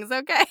for things,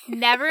 okay?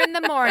 Never in the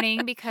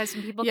morning, because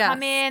when people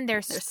come in,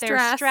 they're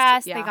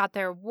stressed. Yeah. They got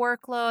their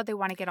workload. They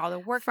want to get all the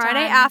work done.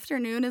 Friday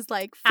afternoon is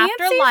like fancy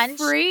after lunch,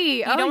 free.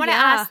 You don't want to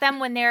ask them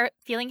when they're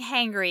feeling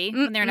hangry,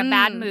 when they're in a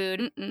bad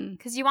mood,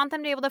 because you want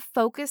them to be able to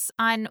focus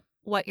on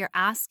what you're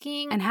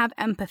asking. And have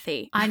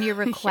empathy. On your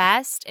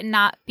request and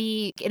not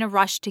be in a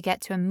rush to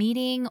get to a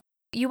meeting.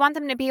 You want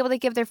them to be able to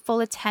give their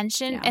full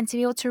attention and to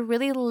be able to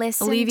really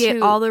listen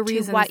alleviate all the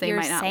reasons what they you're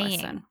might not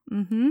saying.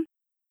 Listen.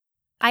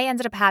 I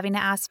ended up having to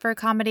ask for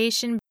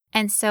accommodation.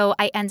 And so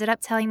I ended up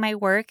telling my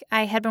work.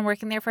 I had been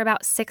working there for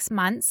about 6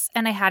 months,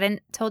 and I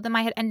hadn't told them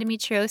I had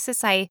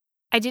endometriosis. I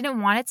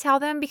didn't want to tell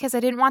them because I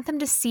didn't want them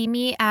to see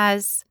me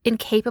as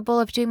incapable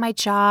of doing my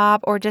job,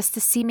 or just to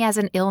see me as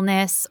an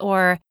illness,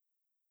 or...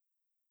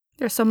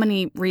 There's so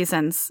many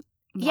reasons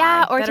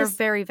that are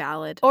very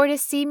valid. Or to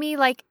see me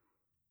like...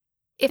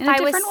 If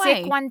I was sick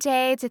way. one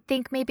day, to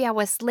think maybe I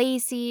was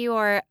lazy,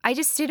 or I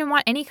just didn't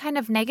want any kind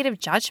of negative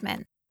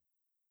judgment.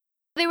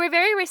 They were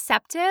very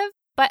receptive,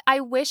 but I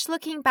wish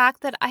looking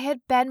back that I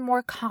had been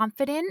more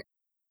confident.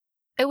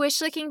 I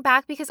wish looking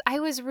back, because I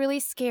was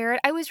really scared.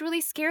 I was really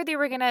scared they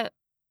were going to,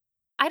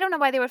 I don't know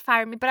why they would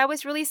fire me, but I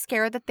was really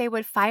scared that they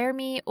would fire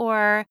me,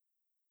 or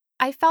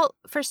I felt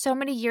for so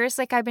many years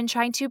like I've been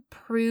trying to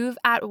prove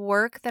at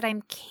work that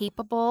I'm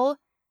capable,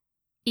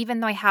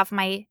 even though I have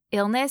my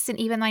illness and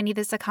even though I need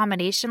this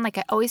accommodation. Like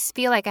I always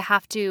feel like I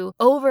have to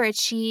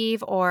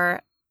overachieve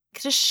or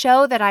just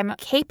show that I'm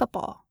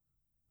capable.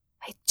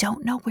 I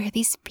don't know where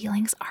these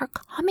feelings are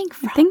coming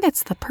from. I think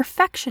it's the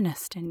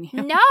perfectionist in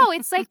you. No,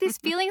 it's like these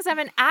feelings of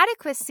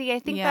inadequacy. I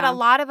think that a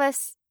lot of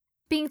us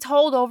being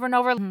told over and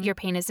over, your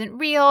pain isn't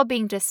real,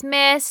 being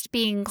dismissed,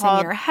 being called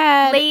in your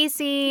head.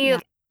 Lazy,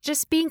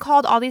 just being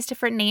called all these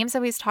different names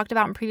that we've talked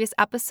about in previous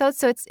episodes.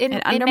 So it's it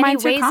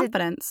undermines your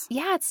confidence.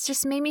 It's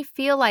just made me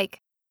feel like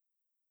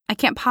I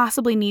can't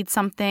possibly need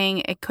something.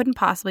 It couldn't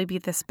possibly be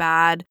this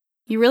bad.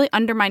 You really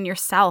undermine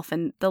yourself,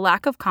 and the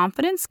lack of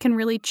confidence can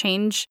really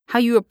change how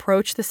you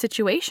approach the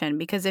situation,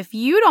 because if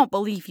you don't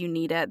believe you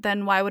need it,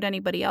 then why would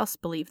anybody else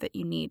believe that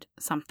you need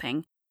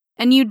something?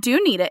 And you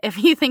do need it. If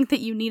you think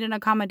that you need an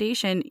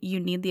accommodation, you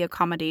need the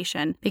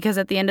accommodation, because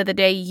at the end of the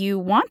day, you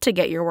want to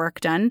get your work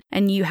done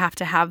and you have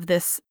to have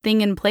this thing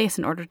in place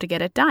in order to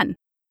get it done.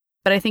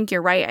 But I think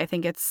you're right. I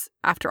think it's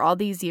after all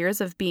these years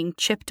of being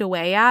chipped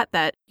away at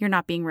that you're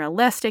not being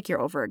realistic,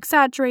 you're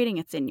over-exaggerating,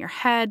 it's in your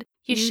head.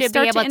 You should be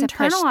able to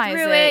push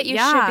through it. You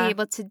should be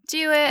able to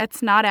do it.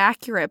 It's not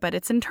accurate, but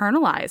it's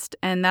internalized.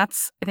 And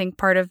that's, I think,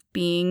 part of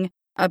being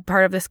a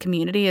part of this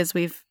community is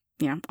we've,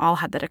 all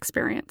had that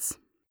experience.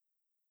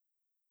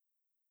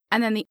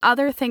 And then the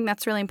other thing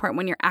that's really important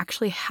when you're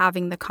actually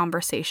having the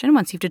conversation,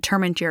 once you've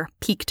determined your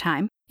peak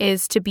time,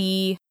 is to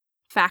be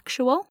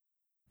factual,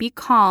 be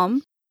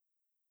calm,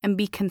 and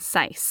be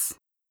concise.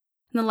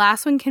 And the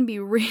last one can be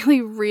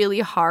really, really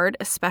hard,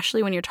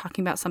 especially when you're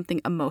talking about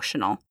something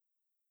emotional.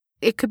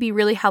 It could be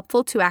really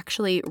helpful to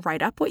actually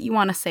write up what you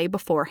want to say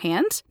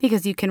beforehand,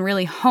 because you can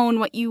really hone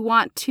what you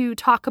want to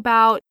talk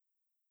about.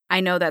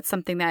 I know that's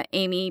something that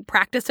Amy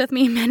practiced with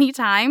me many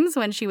times.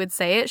 When she would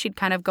say it, she'd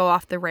kind of go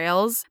off the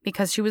rails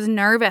because she was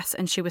nervous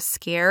and she was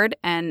scared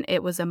and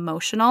it was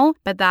emotional.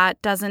 But that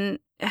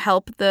doesn't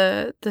help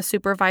the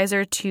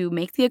supervisor to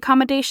make the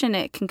accommodation.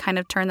 It can kind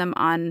of turn them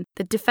on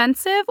the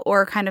defensive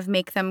or kind of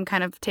make them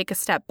kind of take a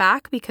step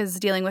back, because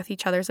dealing with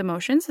each other's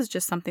emotions is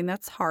just something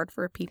that's hard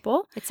for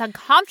people. It's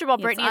uncomfortable,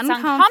 Brittany. It's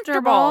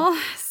uncomfortable.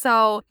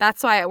 So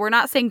that's why we're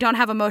not saying don't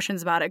have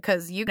emotions about it,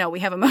 because we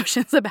have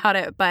emotions about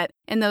it. But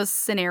in those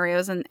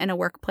scenarios and in a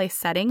workplace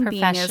setting,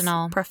 being as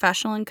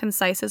professional and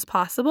concise as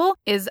possible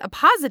is a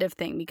positive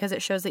thing, because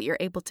it shows that you're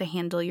able to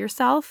handle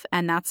yourself.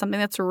 And that's something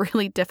that's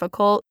really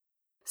difficult.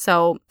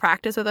 So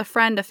practice with a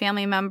friend, a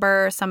family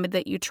member, somebody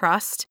that you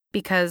trust,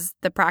 because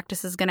the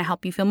practice is going to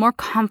help you feel more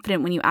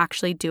confident when you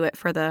actually do it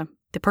for the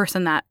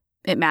person that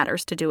it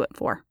matters to do it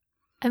for.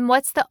 And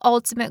what's the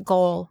ultimate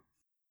goal?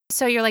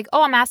 So you're like,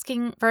 I'm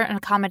asking for an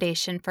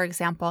accommodation, for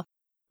example.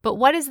 But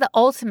what is the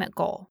ultimate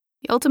goal?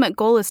 The ultimate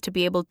goal is to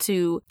be able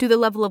to do the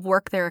level of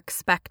work they're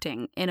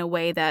expecting in a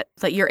way that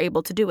you're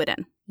able to do it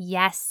in.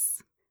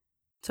 Yes.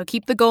 So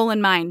keep the goal in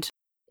mind.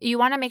 You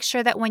want to make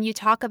sure that when you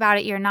talk about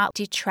it, you're not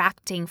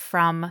detracting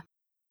from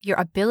your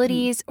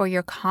abilities or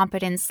your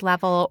competence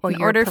level or your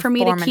performance level. In order for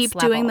me to keep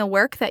doing the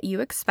work that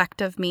you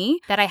expect of me,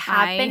 that I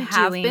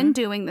have been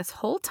doing this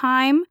whole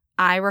time,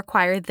 I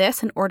require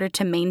this in order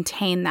to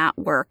maintain that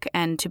work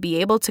and to be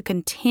able to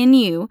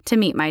continue to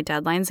meet my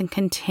deadlines and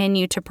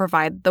continue to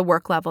provide the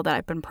work level that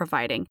I've been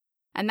providing.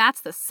 And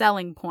that's the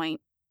selling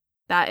point.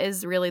 That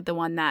is really the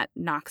one that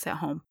knocks it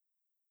home.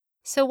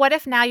 So what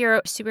if now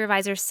your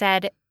supervisor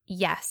said,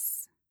 yes,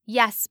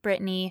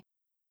 Brittany,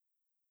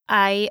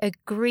 I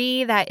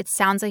agree that it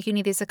sounds like you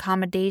need these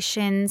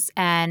accommodations,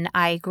 and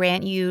I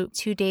grant you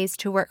 2 days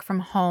to work from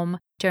home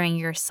during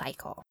your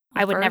cycle.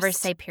 I would never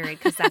say period,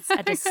 because that's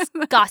a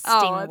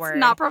disgusting word. It's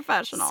not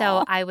professional.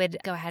 So I would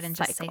go ahead and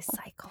just say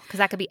cycle, because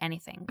that could be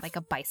anything, like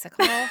a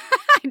bicycle. I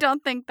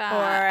don't think that.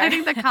 Or I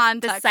think the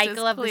context the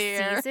cycle is of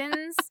clear. The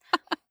seasons.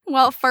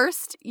 Well,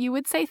 first, you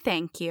would say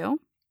thank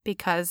you,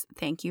 because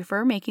thank you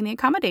for making the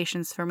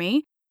accommodations for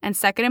me. And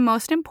second and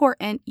most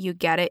important, you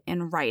get it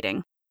in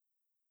writing.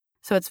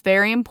 So it's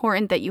very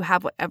important that you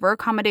have whatever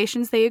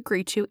accommodations they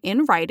agree to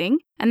in writing.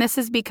 And this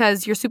is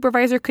because your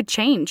supervisor could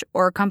change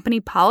or a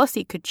company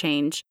policy could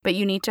change, but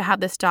you need to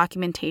have this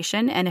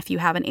documentation. And if you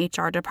have an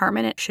HR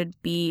department, it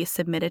should be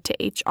submitted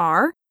to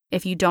HR.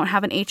 If you don't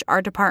have an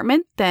HR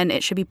department, then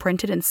it should be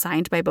printed and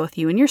signed by both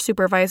you and your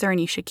supervisor, and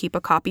you should keep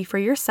a copy for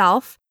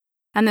yourself.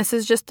 And this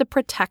is just to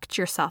protect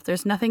yourself.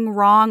 There's nothing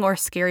wrong or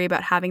scary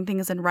about having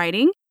things in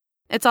writing.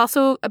 It's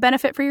also a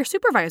benefit for your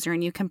supervisor,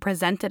 and you can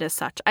present it as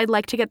such. I'd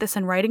like to get this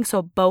in writing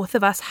so both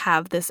of us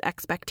have this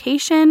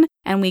expectation,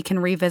 and we can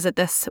revisit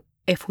this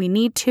if we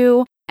need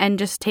to, and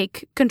just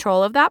take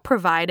control of that,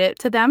 provide it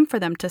to them for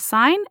them to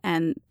sign.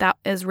 And that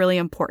is really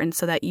important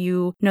so that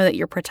you know that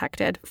you're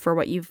protected for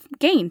what you've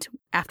gained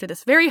after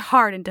this very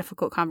hard and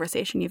difficult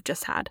conversation you've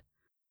just had.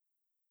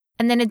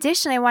 And then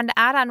additionally, I wanted to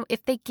add on,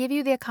 if they give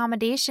you the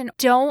accommodation,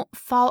 don't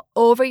fall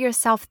over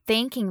yourself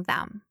thanking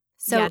them.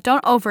 So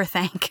don't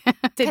overthink.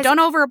 Don't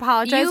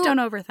over-apologize. Don't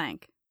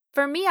overthink.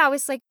 For me, I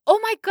was like, oh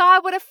my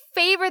God, what a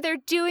favor they're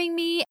doing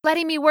me,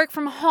 letting me work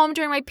from home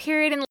during my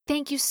period. And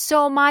thank you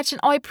so much. And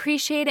I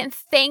appreciate it. And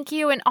thank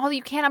you. And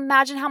you can't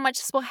imagine how much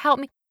this will help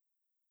me.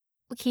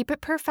 Keep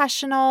it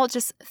professional.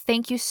 Just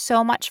thank you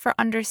so much for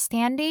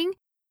understanding,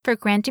 for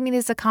granting me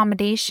these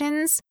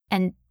accommodations,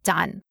 and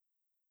done.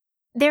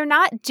 They're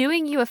not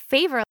doing you a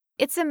favor.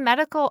 it's a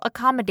medical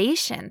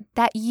accommodation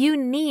that you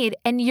need,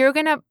 and you're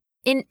going to,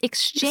 in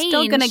exchange,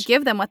 you're still going to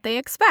give them what they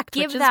expect,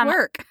 which is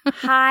work.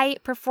 High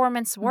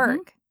performance work.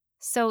 Mm-hmm.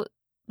 So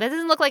that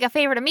doesn't look like a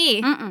favor to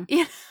me.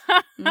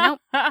 Nope.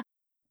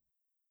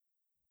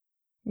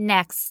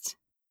 Next,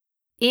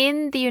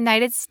 in the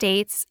United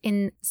States,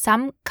 in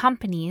some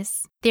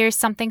companies, there's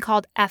something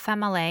called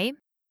FMLA.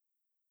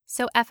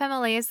 So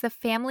FMLA is the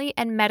Family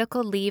and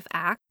Medical Leave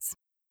Act,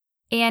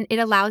 and it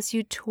allows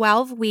you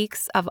 12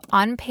 weeks of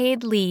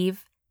unpaid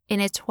leave in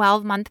a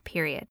 12-month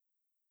period.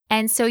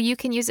 And so you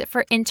can use it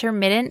for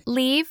intermittent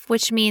leave,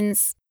 which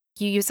means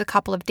you use a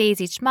couple of days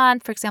each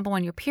month, for example,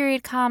 when your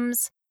period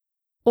comes.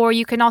 Or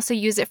you can also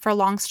use it for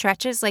long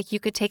stretches, like you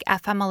could take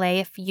FMLA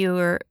if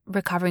you're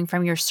recovering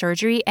from your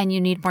surgery and you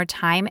need more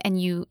time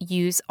and you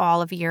use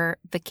all of your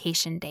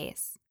vacation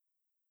days.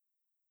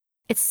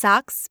 It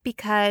sucks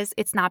because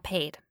it's not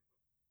paid,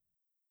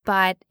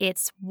 but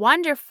it's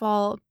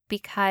wonderful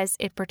because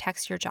it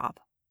protects your job.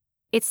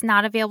 It's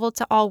not available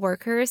to all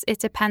workers. It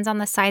depends on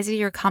the size of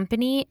your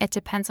company. It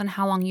depends on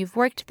how long you've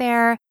worked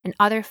there and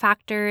other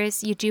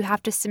factors. You do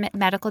have to submit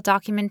medical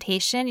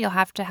documentation. You'll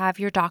have to have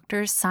your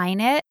doctors sign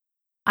it.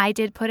 I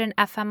did put an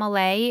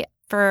FMLA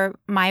for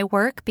my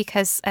work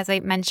because, as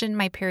I mentioned,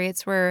 my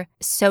periods were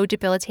so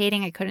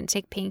debilitating. I couldn't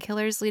take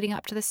painkillers leading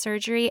up to the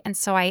surgery. And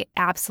so I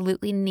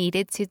absolutely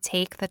needed to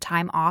take the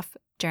time off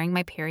during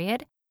my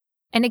period.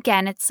 And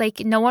again, it's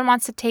like no one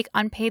wants to take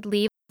unpaid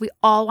leave. We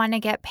all want to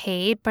get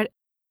paid, but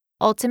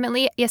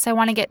ultimately, yes, I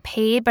want to get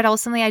paid, but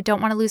ultimately I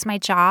don't want to lose my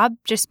job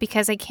just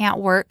because I can't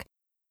work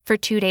for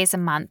 2 days a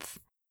month.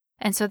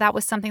 And so that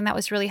was something that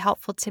was really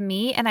helpful to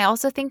me. And I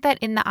also think that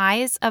in the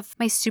eyes of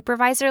my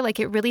supervisor, like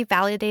it really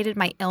validated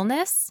my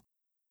illness.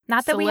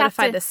 Not that we have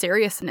to the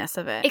seriousness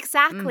of it.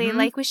 Exactly. Mm-hmm.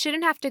 Like we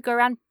shouldn't have to go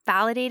around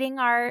validating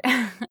our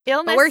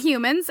illness. But we're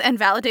humans and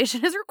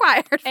validation is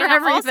required for and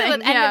everything. Also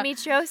with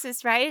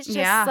endometriosis, right? It's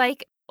just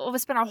like we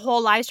spend our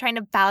whole lives trying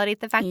to validate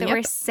the fact that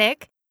we're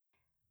sick.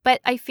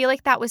 But I feel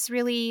like that was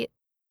really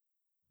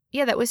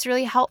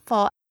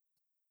helpful.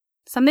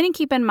 Something to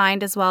keep in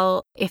mind as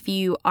well, if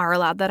you are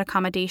allowed that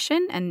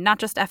accommodation, and not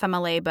just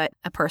FMLA, but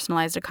a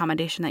personalized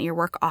accommodation that your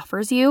work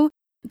offers you,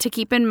 to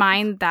keep in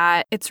mind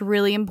that it's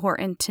really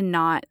important to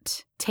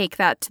not take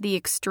that to the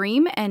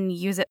extreme and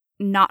use it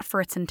not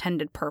for its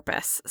intended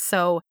purpose.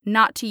 So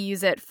not to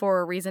use it for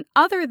a reason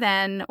other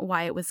than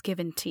why it was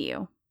given to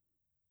you.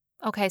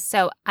 Okay,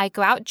 so I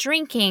go out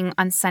drinking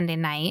on Sunday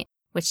night,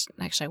 which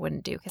actually I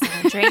wouldn't do because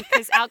I don't drink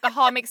because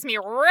alcohol makes me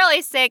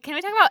really sick. Can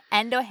we talk about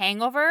endo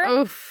hangover?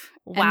 Oof.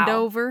 Wow.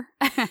 Endover.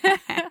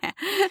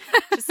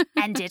 Just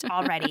end it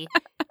already.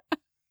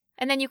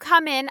 And then you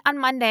come in on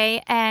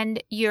Monday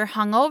and you're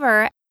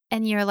hungover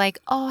and you're like,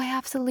 oh, I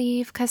have to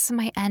leave because of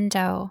my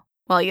endo.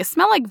 Well, you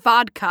smell like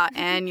vodka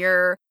and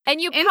your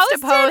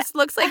Insta post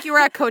looks like you were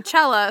at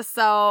Coachella,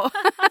 so...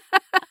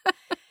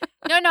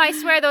 No, I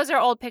swear those are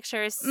old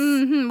pictures.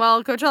 Mm-hmm.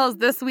 Well, Coachella's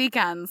this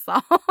weekend,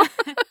 so...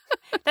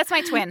 That's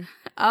my twin.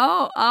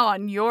 Oh,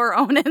 on your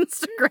own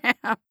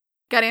Instagram.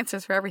 Got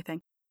answers for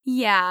everything.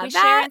 Yeah. We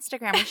share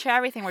Instagram. We share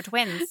everything. We're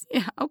twins.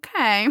 Yeah,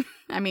 okay.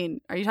 I mean,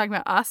 are you talking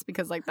about us?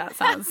 Because, that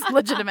sounds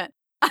legitimate.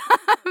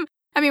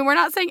 I mean, we're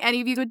not saying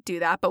any of you would do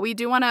that, but we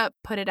do want to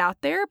put it out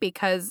there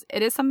because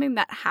it is something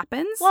that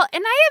happens. Well,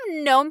 and I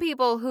have known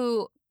people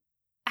who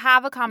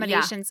have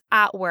accommodations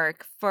at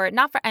work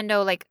not for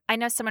endo. Like, I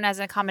know someone has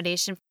an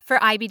accommodation for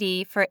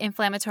IBD, for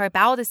inflammatory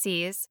bowel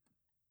disease.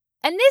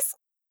 And this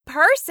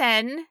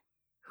person,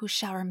 who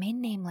shall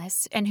remain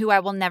nameless and who I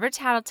will never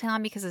tattletale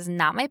on because it's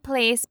not my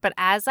place, but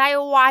as I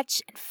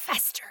watch and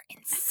fester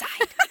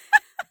inside.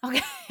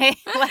 Okay.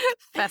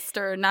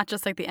 Fester, not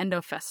just like the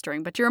endo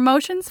festering, but your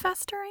emotions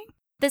festering.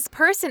 This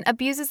person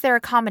abuses their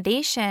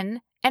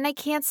accommodation and I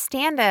can't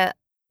stand it.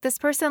 This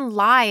person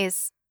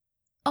lies.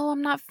 Oh,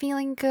 I'm not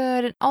feeling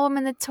good. Oh, I'm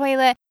in the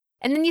toilet.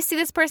 And then you see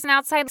this person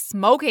outside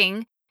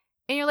smoking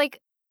and you're like,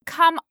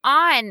 come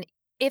on.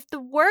 If the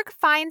work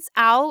finds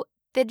out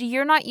that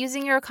you're not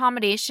using your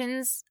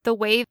accommodations the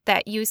way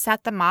that you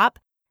set them up,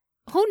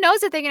 who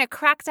knows if they're going to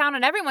crack down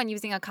on everyone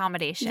using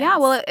accommodations. Yeah,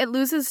 well, it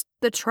loses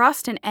the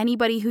trust in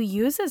anybody who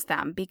uses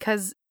them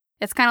because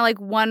it's kind of like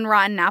one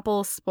rotten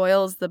apple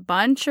spoils the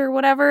bunch or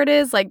whatever it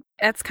is. Like,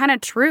 that's kind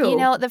of true. You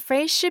know, the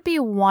phrase should be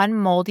one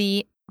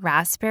moldy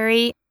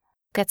raspberry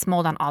gets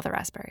mold on all the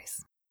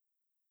raspberries.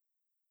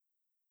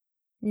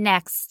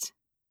 Next,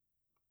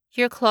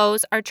 your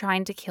clothes are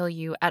trying to kill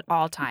you at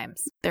all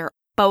times. They're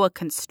boa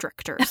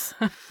constrictors.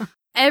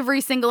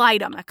 Every single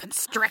item, a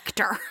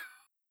constrictor.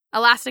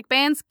 Elastic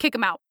bands, kick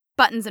them out.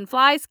 Buttons and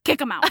flies, kick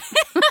them out.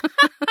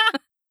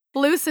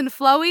 Loose and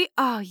flowy,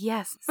 oh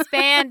yes.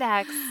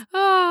 Spandex.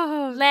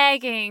 Oh,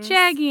 leggings.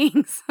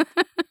 Jeggings.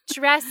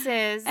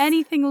 Dresses.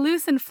 Anything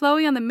loose and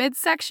flowy on the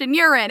midsection,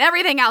 you're in.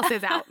 Everything else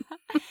is out.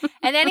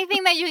 And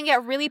anything that you can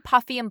get really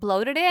puffy and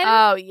bloated in.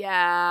 Oh,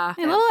 yeah.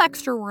 A little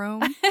extra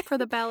room for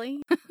the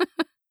belly.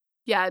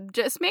 Yeah,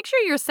 just make sure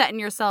you're setting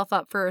yourself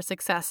up for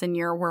success in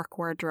your work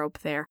wardrobe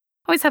there.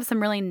 Always have some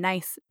really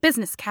nice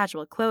business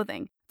casual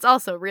clothing. It's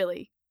also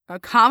really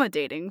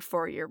accommodating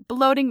for your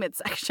bloating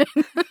midsection.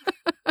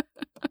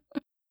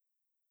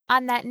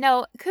 On that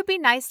note, it could be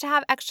nice to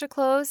have extra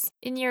clothes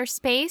in your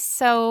space.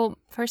 So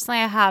personally,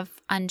 I have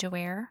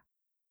underwear.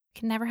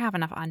 Can never have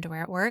enough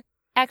underwear at work.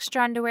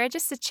 Extra underwear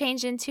just to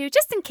change into,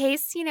 just in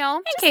case, In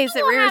case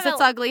it rears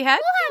its ugly head.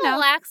 We'll have a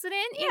little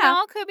accident, you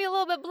know. Could be a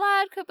little bit of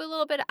blood, could be a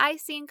little bit of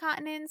icy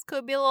incontinence,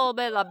 could be a little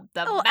bit of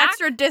the a little back.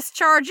 extra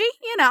dischargey,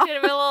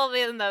 Could be a little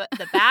bit in the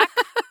back,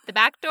 the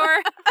back door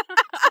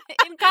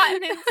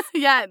incontinence.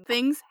 Yeah,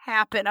 things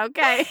happen,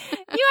 okay? You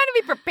want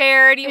to be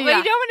prepared. You don't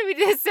want to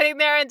be just sitting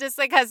there and just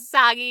like a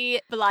soggy,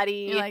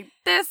 bloody. You're like,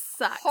 this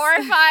sucks.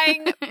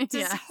 Horrifying.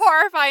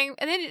 Horrifying.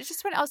 And then it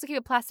just want to also keep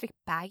a plastic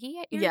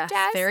baggie at your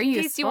desk. Very in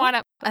case useful. you want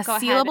to a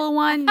sealable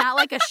one, not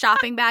like a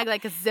shopping bag,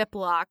 like a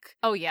Ziploc.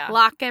 Oh, yeah.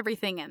 Lock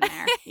everything in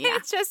there. Yeah.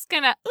 It's just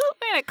I'm going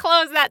to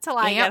close that till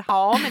I get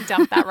home and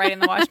dump that right in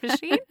the wash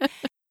machine.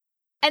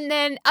 And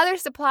then other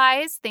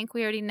supplies, think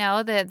we already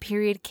know, the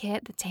period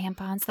kit, the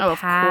tampons, the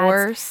pads, of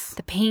course.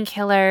 the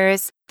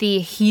painkillers, the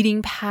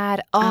heating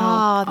pad.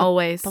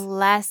 Always.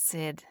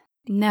 Blessed.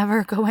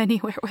 Never go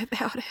anywhere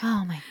without it.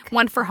 Oh, my God.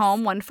 One for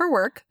home, one for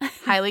work.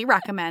 Highly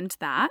recommend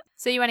that.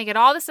 So you want to get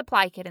all the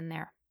supply kit in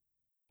there.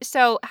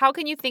 So how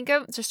can you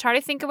just try to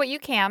think of what you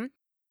can.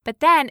 But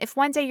then if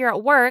one day you're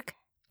at work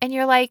and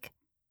you're like,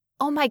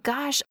 oh, my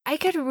gosh, I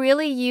could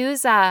really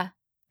use a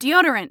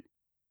deodorant.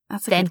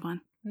 That's a good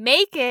one.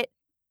 Make it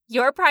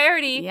your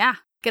priority. Yeah.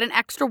 Get an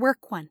extra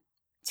work one.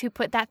 To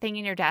put that thing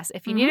in your desk.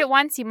 If you need it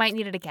once, you might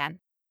need it again.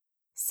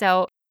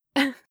 So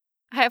I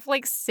have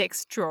like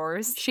 6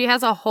 drawers. She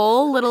has a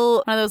whole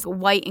little one of those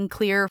white and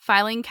clear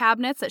filing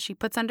cabinets that she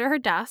puts under her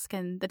desk.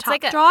 And the top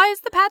drawer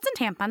is the pads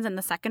and tampons. And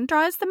the second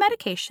drawer is the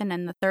medication.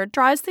 And the third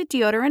drawer is the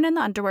deodorant and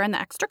the underwear and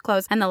the extra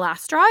clothes. And the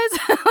last drawer is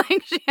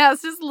like she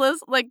has this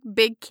list, like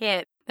big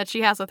kit that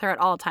she has with her at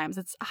all times.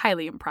 It's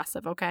highly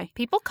impressive, okay?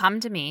 People come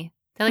to me.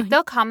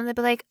 They'll come and they'll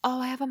be like, oh,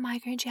 I have a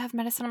migraine. Do you have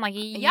medicine? I'm like,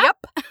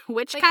 yep.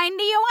 Which kind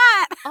do you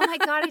want? Oh, my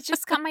God. I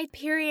just got my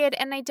period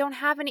and I don't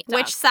have any.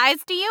 Which size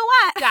do you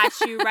want?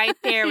 Got you right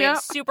there. We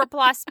have super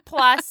plus,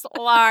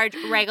 large,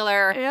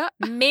 regular,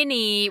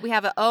 mini. We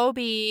have an OB.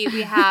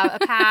 We have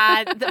a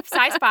pad,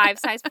 size 5,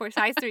 size 4,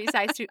 size 3,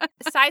 size 2,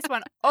 size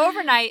 1,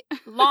 overnight,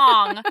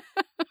 long,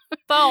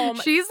 foam.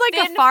 She's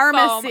like a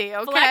pharmacy,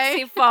 foam,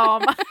 okay? Flexi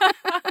foam.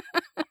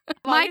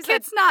 My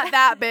kit's not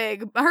that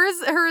big.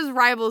 Hers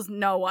rivals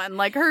no one.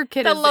 Like her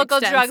kit is the local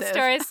extensive.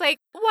 drugstore. It's like,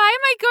 why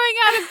am I going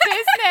out of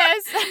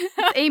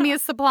business? Amy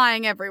is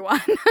supplying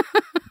everyone.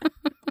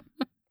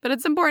 But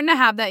it's important to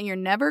have that you're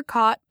never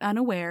caught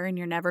unaware and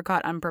you're never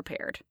caught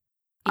unprepared.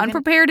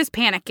 Unprepared is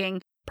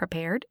panicking.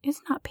 Prepared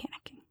is not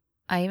panicking.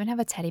 I even have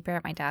a teddy bear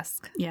at my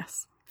desk.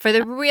 Yes. For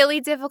the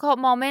really difficult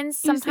moments,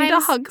 sometimes you need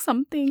to hug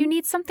something. You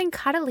need something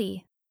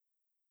cuddly.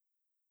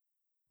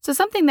 So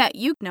something that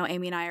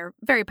Amy and I are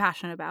very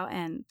passionate about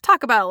and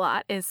talk about a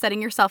lot is setting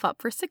yourself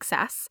up for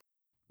success.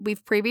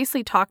 We've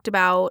previously talked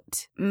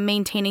about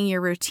maintaining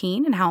your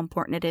routine and how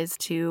important it is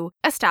to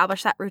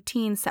establish that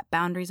routine, set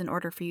boundaries in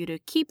order for you to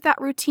keep that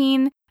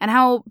routine, and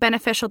how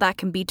beneficial that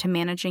can be to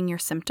managing your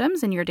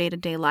symptoms in your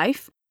day-to-day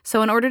life.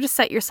 So in order to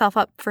set yourself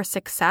up for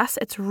success,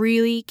 it's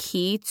really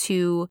key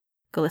to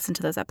go listen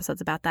to those episodes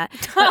about that,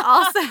 but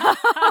also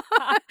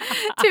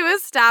to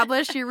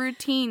establish your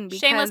routine. Because,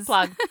 shameless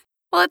plug.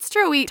 Well, it's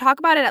true. We talk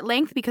about it at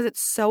length because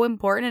it's so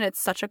important and it's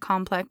such a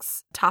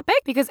complex topic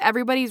because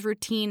everybody's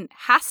routine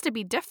has to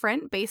be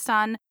different based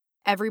on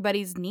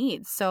everybody's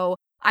needs. So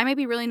I might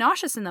be really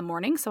nauseous in the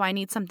morning, so I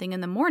need something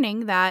in the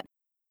morning that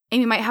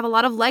Amy might have a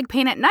lot of leg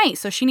pain at night,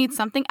 so she needs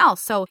something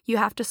else. So you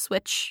have to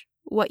switch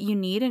what you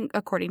need and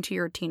according to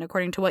your routine,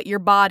 according to what your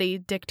body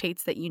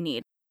dictates that you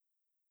need.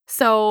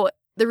 So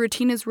the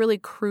routine is really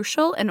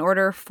crucial in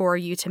order for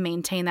you to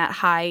maintain that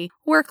high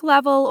work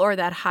level or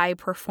that high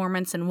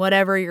performance in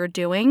whatever you're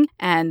doing.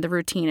 And the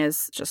routine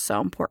is just so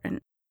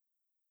important.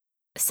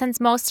 Since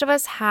most of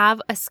us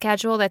have a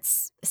schedule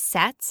that's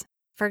set,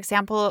 for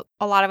example,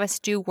 a lot of us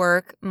do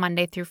work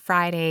Monday through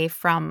Friday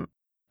from,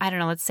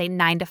 let's say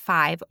 9 to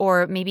 5.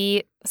 Or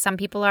maybe some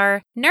people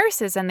are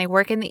nurses and they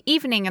work in the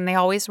evening and they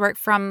always work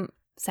from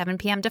 7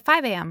 p.m. to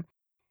 5 a.m.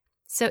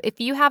 So if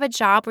you have a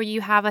job where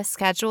you have a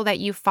schedule that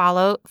you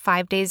follow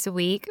 5 days a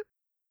week,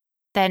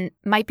 then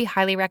might be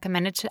highly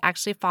recommended to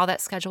actually follow that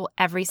schedule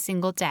every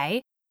single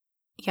day.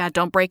 Yeah,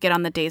 don't break it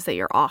on the days that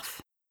you're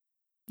off.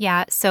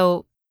 Yeah,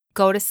 so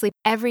go to sleep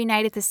every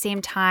night at the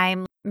same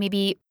time,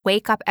 maybe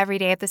wake up every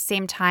day at the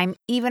same time,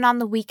 even on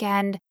the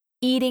weekend,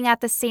 eating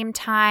at the same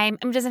time.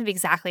 It doesn't have to be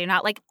exactly, you're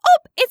not like,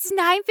 it's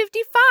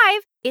 9:55,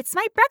 it's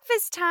my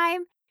breakfast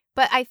time.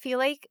 But I feel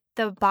like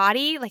the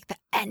body, like the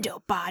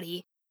endo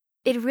body,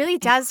 it really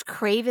does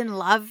crave and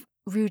love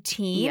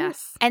routine.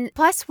 Yes. And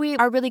plus, we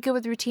are really good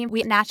with routine.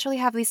 We naturally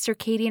have these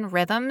circadian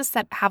rhythms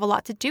that have a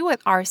lot to do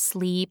with our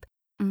sleep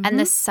and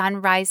the sun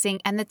rising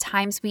and the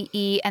times we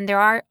eat. And there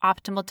are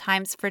optimal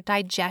times for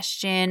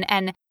digestion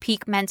and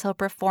peak mental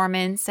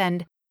performance.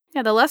 And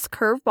Yeah, the less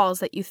curveballs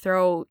that you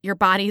throw your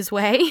body's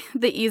way,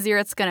 the easier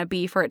it's going to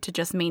be for it to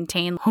just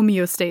maintain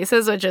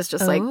homeostasis, which is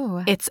just like,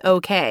 it's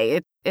okay.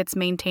 It's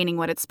maintaining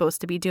what it's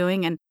supposed to be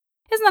doing. And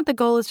isn't that the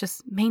goal, is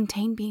just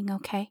maintain being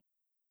okay?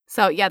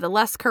 So yeah, the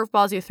less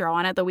curveballs you throw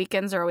on it, the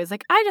weekends are always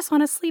like, I just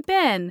want to sleep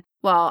in.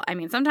 Well, I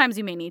mean, sometimes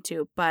you may need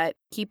to, but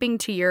keeping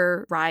to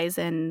your rise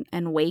and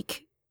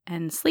wake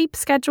and sleep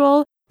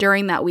schedule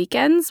during that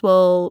weekends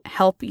will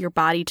help your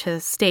body to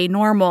stay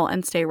normal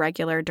and stay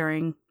regular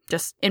during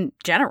just in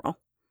general.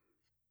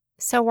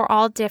 So we're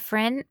all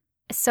different.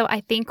 So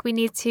I think we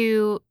need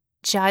to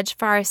judge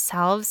for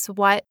ourselves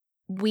what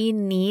we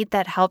need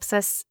that helps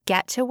us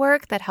get to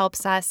work, that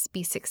helps us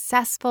be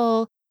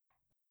successful.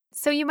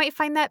 So you might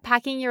find that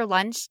packing your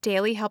lunch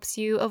daily helps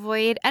you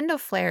avoid endo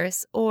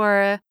flares,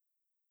 or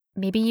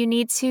maybe you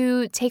need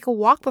to take a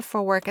walk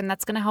before work and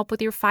that's going to help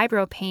with your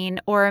fibro pain,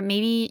 or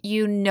maybe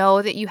you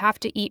know that you have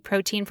to eat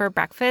protein for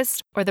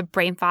breakfast or the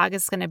brain fog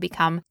is going to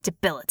become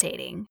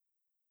debilitating.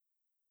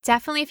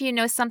 Definitely, if you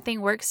know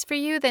something works for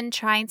you, then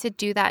trying to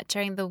do that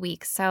during the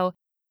week. So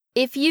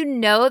if you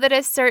know that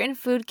a certain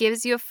food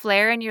gives you a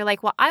flare and you're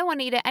like, well, I want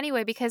to eat it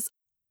anyway because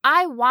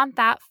I want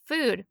that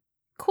food.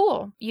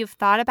 Cool. You've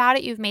thought about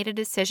it. You've made a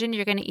decision.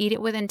 You're going to eat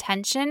it with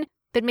intention,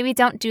 but maybe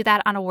don't do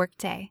that on a work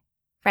day,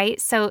 right?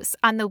 So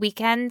on the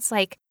weekends,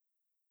 like,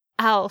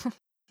 I'll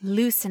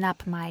loosen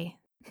up my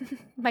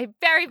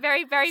very,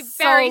 very, very,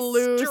 very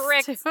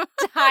strict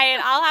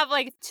diet. I'll have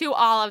like 2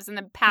 olives and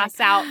then pass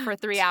out for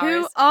 3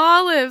 hours. 2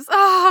 olives.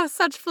 Oh,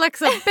 such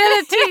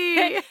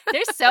flexibility.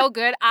 They're so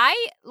good.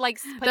 I like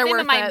put them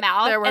in my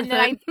mouth and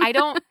then I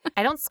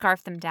don't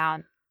scarf them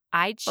down.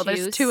 I choose. Well,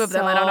 there's 2 of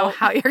them. I don't know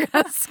how you're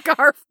going to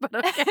scarf, but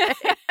okay.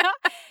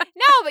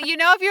 No, but you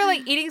know, if you're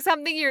like eating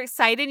something, you're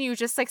excited, and you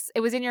just like, it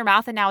was in your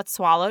mouth and now it's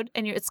swallowed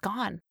and it's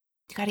gone.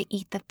 You got to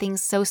eat the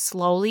things so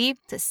slowly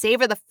to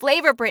savor the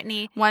flavor,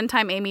 Brittany. One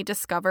time Amy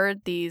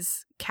discovered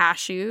these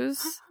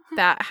cashews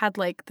that had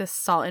like this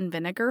salt and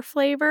vinegar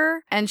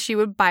flavor, and she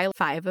would buy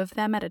 5 of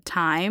them at a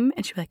time,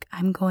 and she'd be like,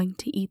 I'm going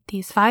to eat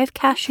these 5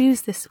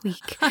 cashews this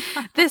week.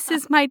 This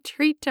is my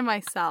treat to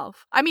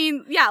myself. I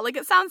mean, yeah, like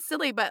it sounds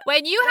silly, but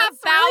when you have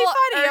bowel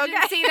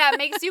urgency that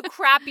makes you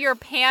crap your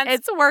pants,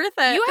 it's worth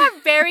it. You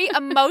are very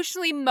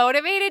emotionally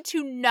motivated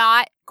to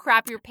not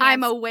crap your pants.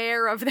 I'm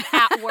aware of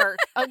that at work.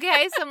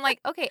 Okay, so I'm like,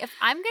 okay, if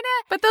I'm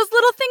gonna, but those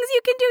little things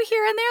you can do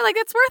here and there, like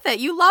it's worth it.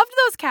 You loved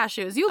those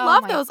cashews, you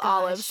love those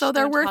olives, so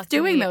they're worth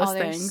doing those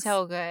things.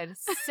 So good,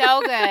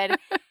 so good.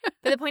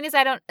 But the point is,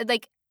 I don't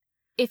like.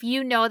 If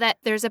you know that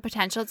there's a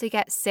potential to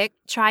get sick,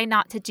 try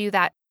not to do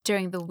that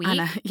during the week.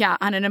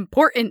 On an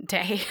important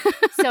day.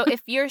 So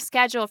if your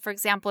schedule, for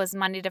example, is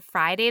Monday to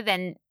Friday,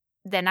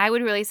 then I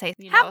would really say,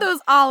 have those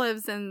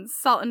olives and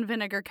salt and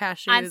vinegar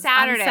cashews on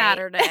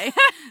Saturday.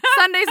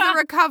 Sunday's the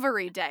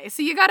recovery day,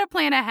 so you got to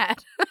plan ahead.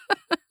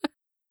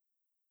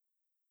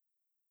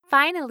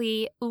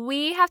 Finally,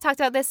 we have talked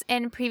about this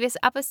in previous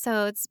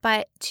episodes,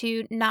 but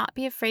to not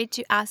be afraid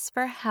to ask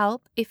for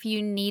help if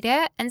you need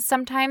it. And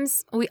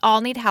sometimes we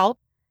all need help,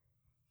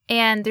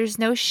 and there's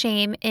no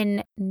shame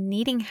in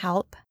needing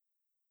help,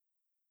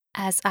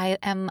 as I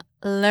am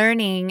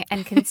learning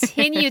and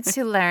continue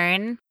to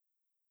learn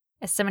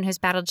as someone who's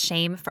battled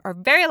shame for a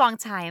very long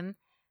time.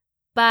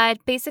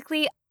 But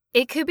basically,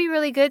 it could be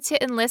really good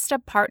to enlist a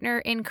partner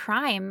in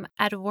crime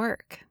at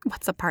work.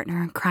 What's a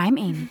partner in crime,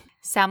 Amy?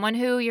 Someone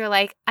who you're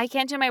like, I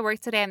can't do my work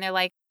today. And they're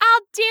like, I'll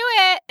do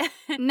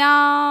it.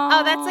 No.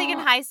 Oh, that's like in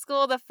high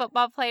school, the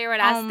football player would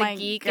ask the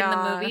geek in the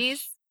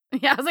movies.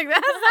 Yeah, I was like,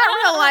 that's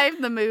not real life,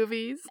 the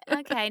movies.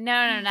 Okay,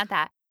 no, not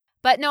that.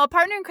 But no, a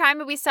partner in crime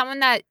would be someone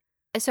that,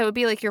 so it would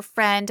be like your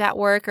friend at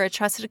work or a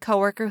trusted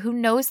coworker who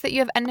knows that you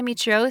have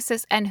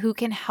endometriosis and who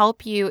can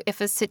help you if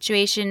a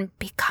situation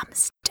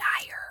becomes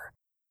dire.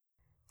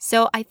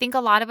 So I think a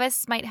lot of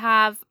us might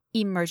have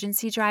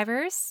emergency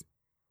drivers.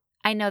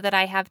 I know that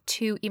I have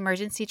 2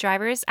 emergency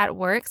drivers at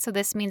work. So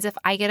this means if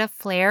I get a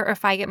flare or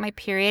if I get my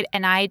period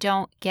and I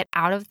don't get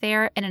out of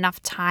there in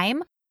enough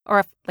time, or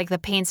if like the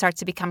pain starts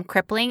to become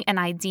crippling and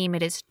I deem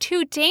it is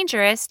too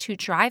dangerous to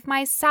drive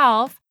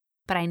myself,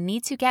 but I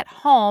need to get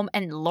home,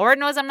 and Lord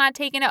knows I'm not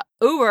taking an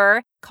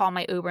Uber. Call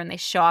my Uber, and they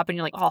show up, and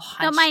you're like all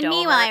hunched over. Don't mind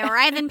me while I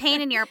writhe in pain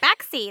in your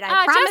backseat.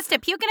 I promise to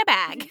puke in a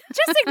bag.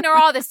 Just ignore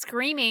all the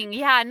screaming.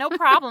 Yeah, no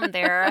problem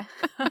there.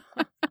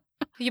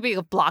 You'll be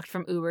blocked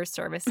from Uber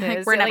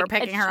services. We're never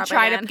picking her up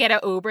Try again. to get an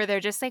Uber. They're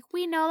just like,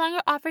 we no longer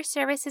offer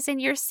services in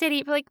your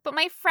city. But but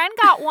my friend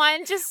got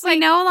one. Just we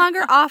no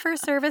longer offer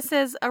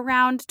services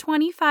around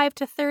 25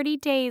 to 30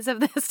 days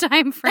of this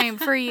time frame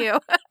for you.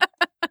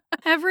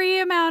 Every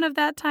amount of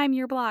that time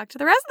you're blocked.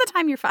 The rest of the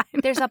time you're fine.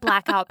 There's a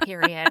blackout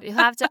period. You'll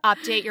have to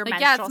update your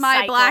menstrual cycle. Yeah, it's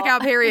my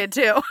blackout period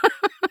too.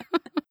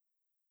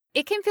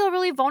 It can feel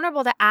really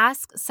vulnerable to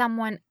ask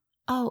someone,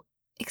 oh,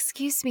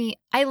 excuse me,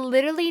 I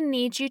literally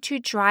need you to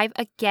drive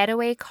a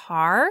getaway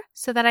car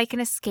so that I can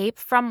escape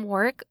from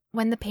work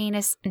when the pain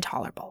is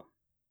intolerable.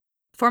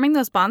 Forming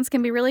those bonds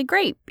can be really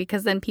great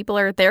because then people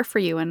are there for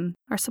you and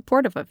are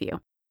supportive of you.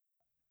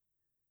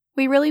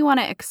 We really want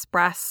to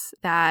express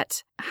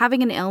that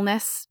having an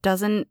illness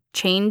doesn't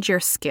change your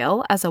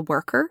skill as a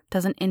worker,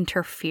 doesn't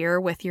interfere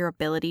with your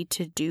ability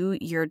to do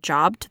your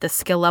job to the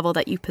skill level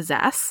that you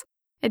possess.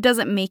 It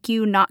doesn't make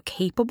you not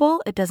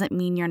capable. It doesn't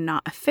mean you're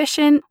not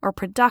efficient or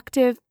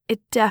productive. It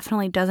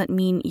definitely doesn't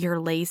mean you're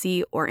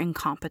lazy or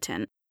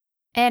incompetent.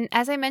 And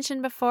as I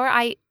mentioned before,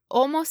 I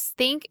almost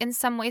think in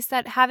some ways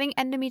that having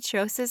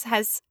endometriosis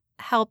has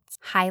helped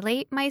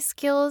highlight my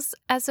skills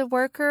as a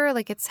worker.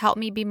 Like, it's helped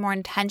me be more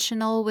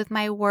intentional with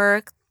my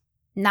work,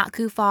 not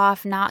goof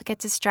off, not get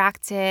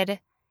distracted,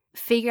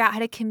 figure out how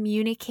to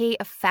communicate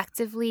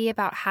effectively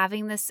about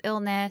having this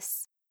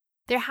illness.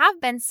 There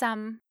have been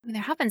some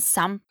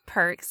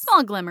perks.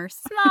 Small glimmers.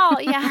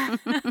 Small, yeah.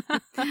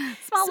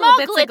 Small little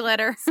bits of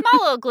glitter.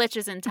 Small little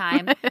glitches in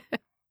time.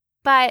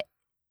 But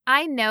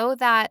I know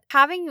that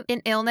having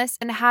an illness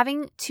and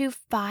having to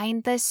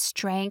find the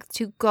strength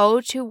to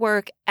go to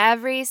work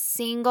every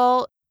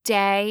single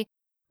day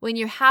when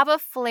you have a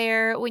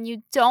flare, when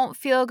you don't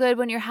feel good,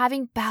 when you're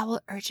having bowel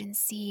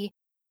urgency,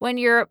 when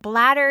your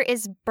bladder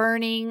is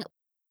burning,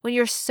 when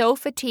you're so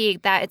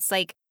fatigued that it's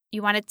like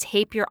you want to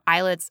tape your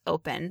eyelids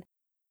open.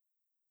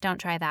 Don't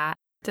try that.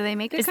 Do they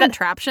make a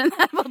contraption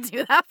that will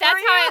do that for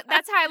you?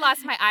 That's how I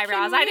lost my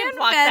eyebrows. I didn't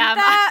pluck them.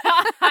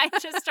 I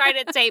just tried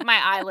to tape my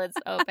eyelids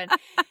open.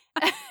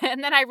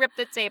 And then I ripped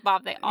the tape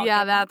off.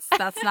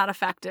 That's not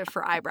effective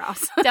for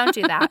eyebrows. Don't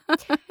do that.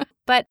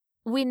 But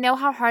we know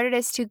how hard it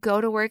is to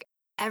go to work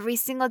every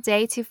single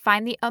day, to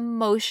find the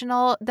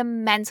emotional, the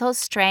mental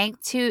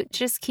strength to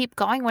just keep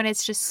going when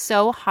it's just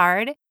so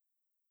hard.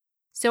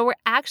 So we're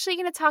actually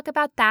going to talk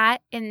about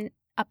that in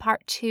a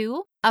part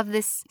 2 of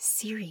this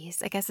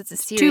series. I guess it's a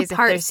series.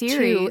 Two-part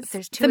series.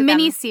 There's two. The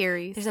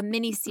mini-series. There's a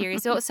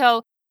mini-series.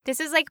 So this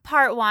is like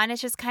part 1.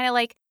 It's just kind of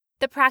like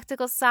the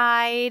practical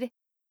side,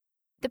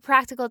 the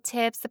practical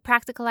tips, the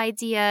practical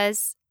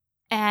ideas.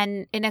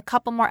 And in a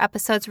couple more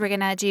episodes, we're going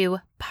to do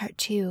part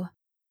 2,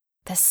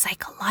 the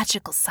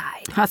psychological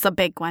side. That's a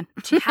big one.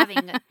 to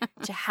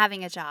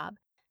having a job.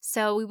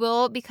 So we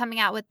will be coming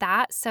out with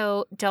that.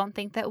 So don't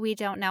think that we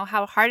don't know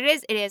how hard it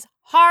is. It is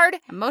hard.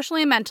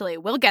 Emotionally and mentally.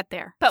 We'll get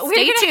there. But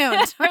stay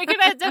tuned. We're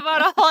going to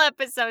devote a whole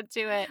episode to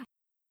it.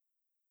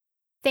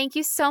 Thank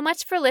you so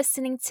much for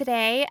listening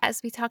today as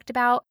we talked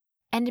about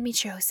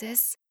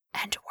endometriosis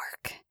and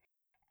work.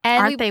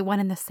 And Aren't they one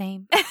and the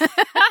same?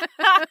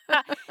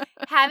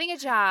 Having a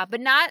job, but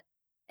not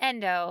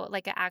endo,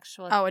 like an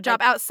actual. Oh, a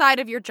job outside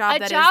of your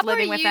job that is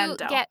living with endo. A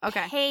job where you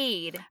get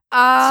paid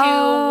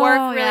to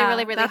work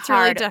really, really that's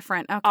hard. Really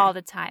different. Okay. All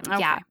the time. Okay.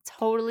 Yeah,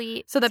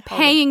 totally. So the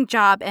paying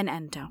job and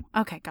endo.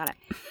 Okay, got it.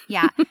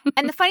 Yeah.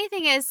 And the funny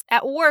thing is,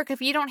 at work,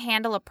 if you don't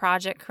handle a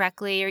project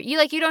correctly or you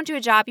don't do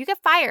a job, you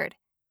get fired.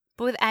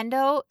 But with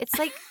endo, it's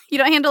like you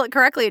don't handle it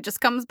correctly. It just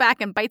comes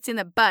back and bites you in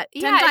the butt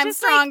 10 times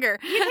stronger.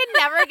 Like, you can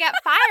never get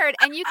fired,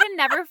 and you can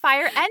never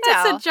fire endo.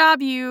 That's a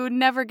job you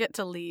never get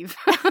to leave.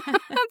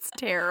 That's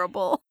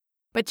terrible.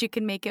 But you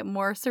can make it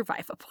more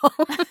survivable.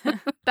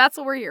 That's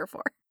what we're here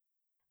for.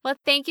 Well,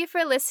 thank you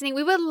for listening.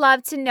 We would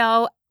love to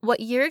know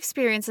what your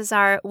experiences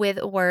are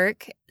with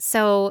work.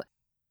 So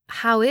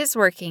how is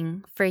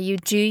working for you?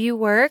 Do you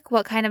work?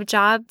 What kind of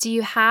job do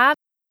you have?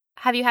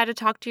 Have you had to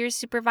talk to your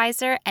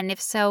supervisor? And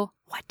if so,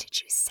 what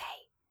did you say?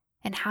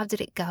 And how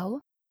did it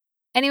go?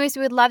 Anyways,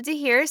 we would love to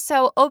hear.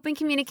 So open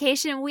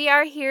communication, we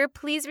are here.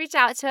 Please reach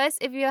out to us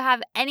if you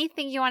have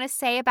anything you want to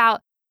say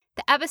about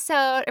the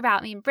episode,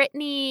 about me and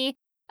Brittany,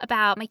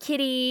 about my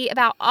kitty,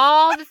 about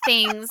all the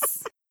things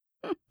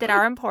that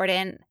are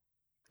important.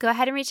 Go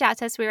ahead and reach out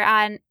to us. We're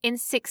on In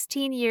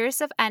 16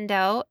 Years of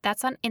Endo.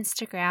 That's on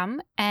Instagram.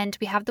 And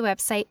we have the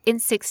website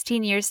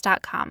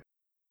in16years.com.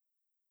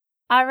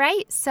 All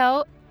right.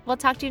 So we'll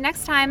talk to you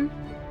next time.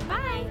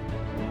 Bye.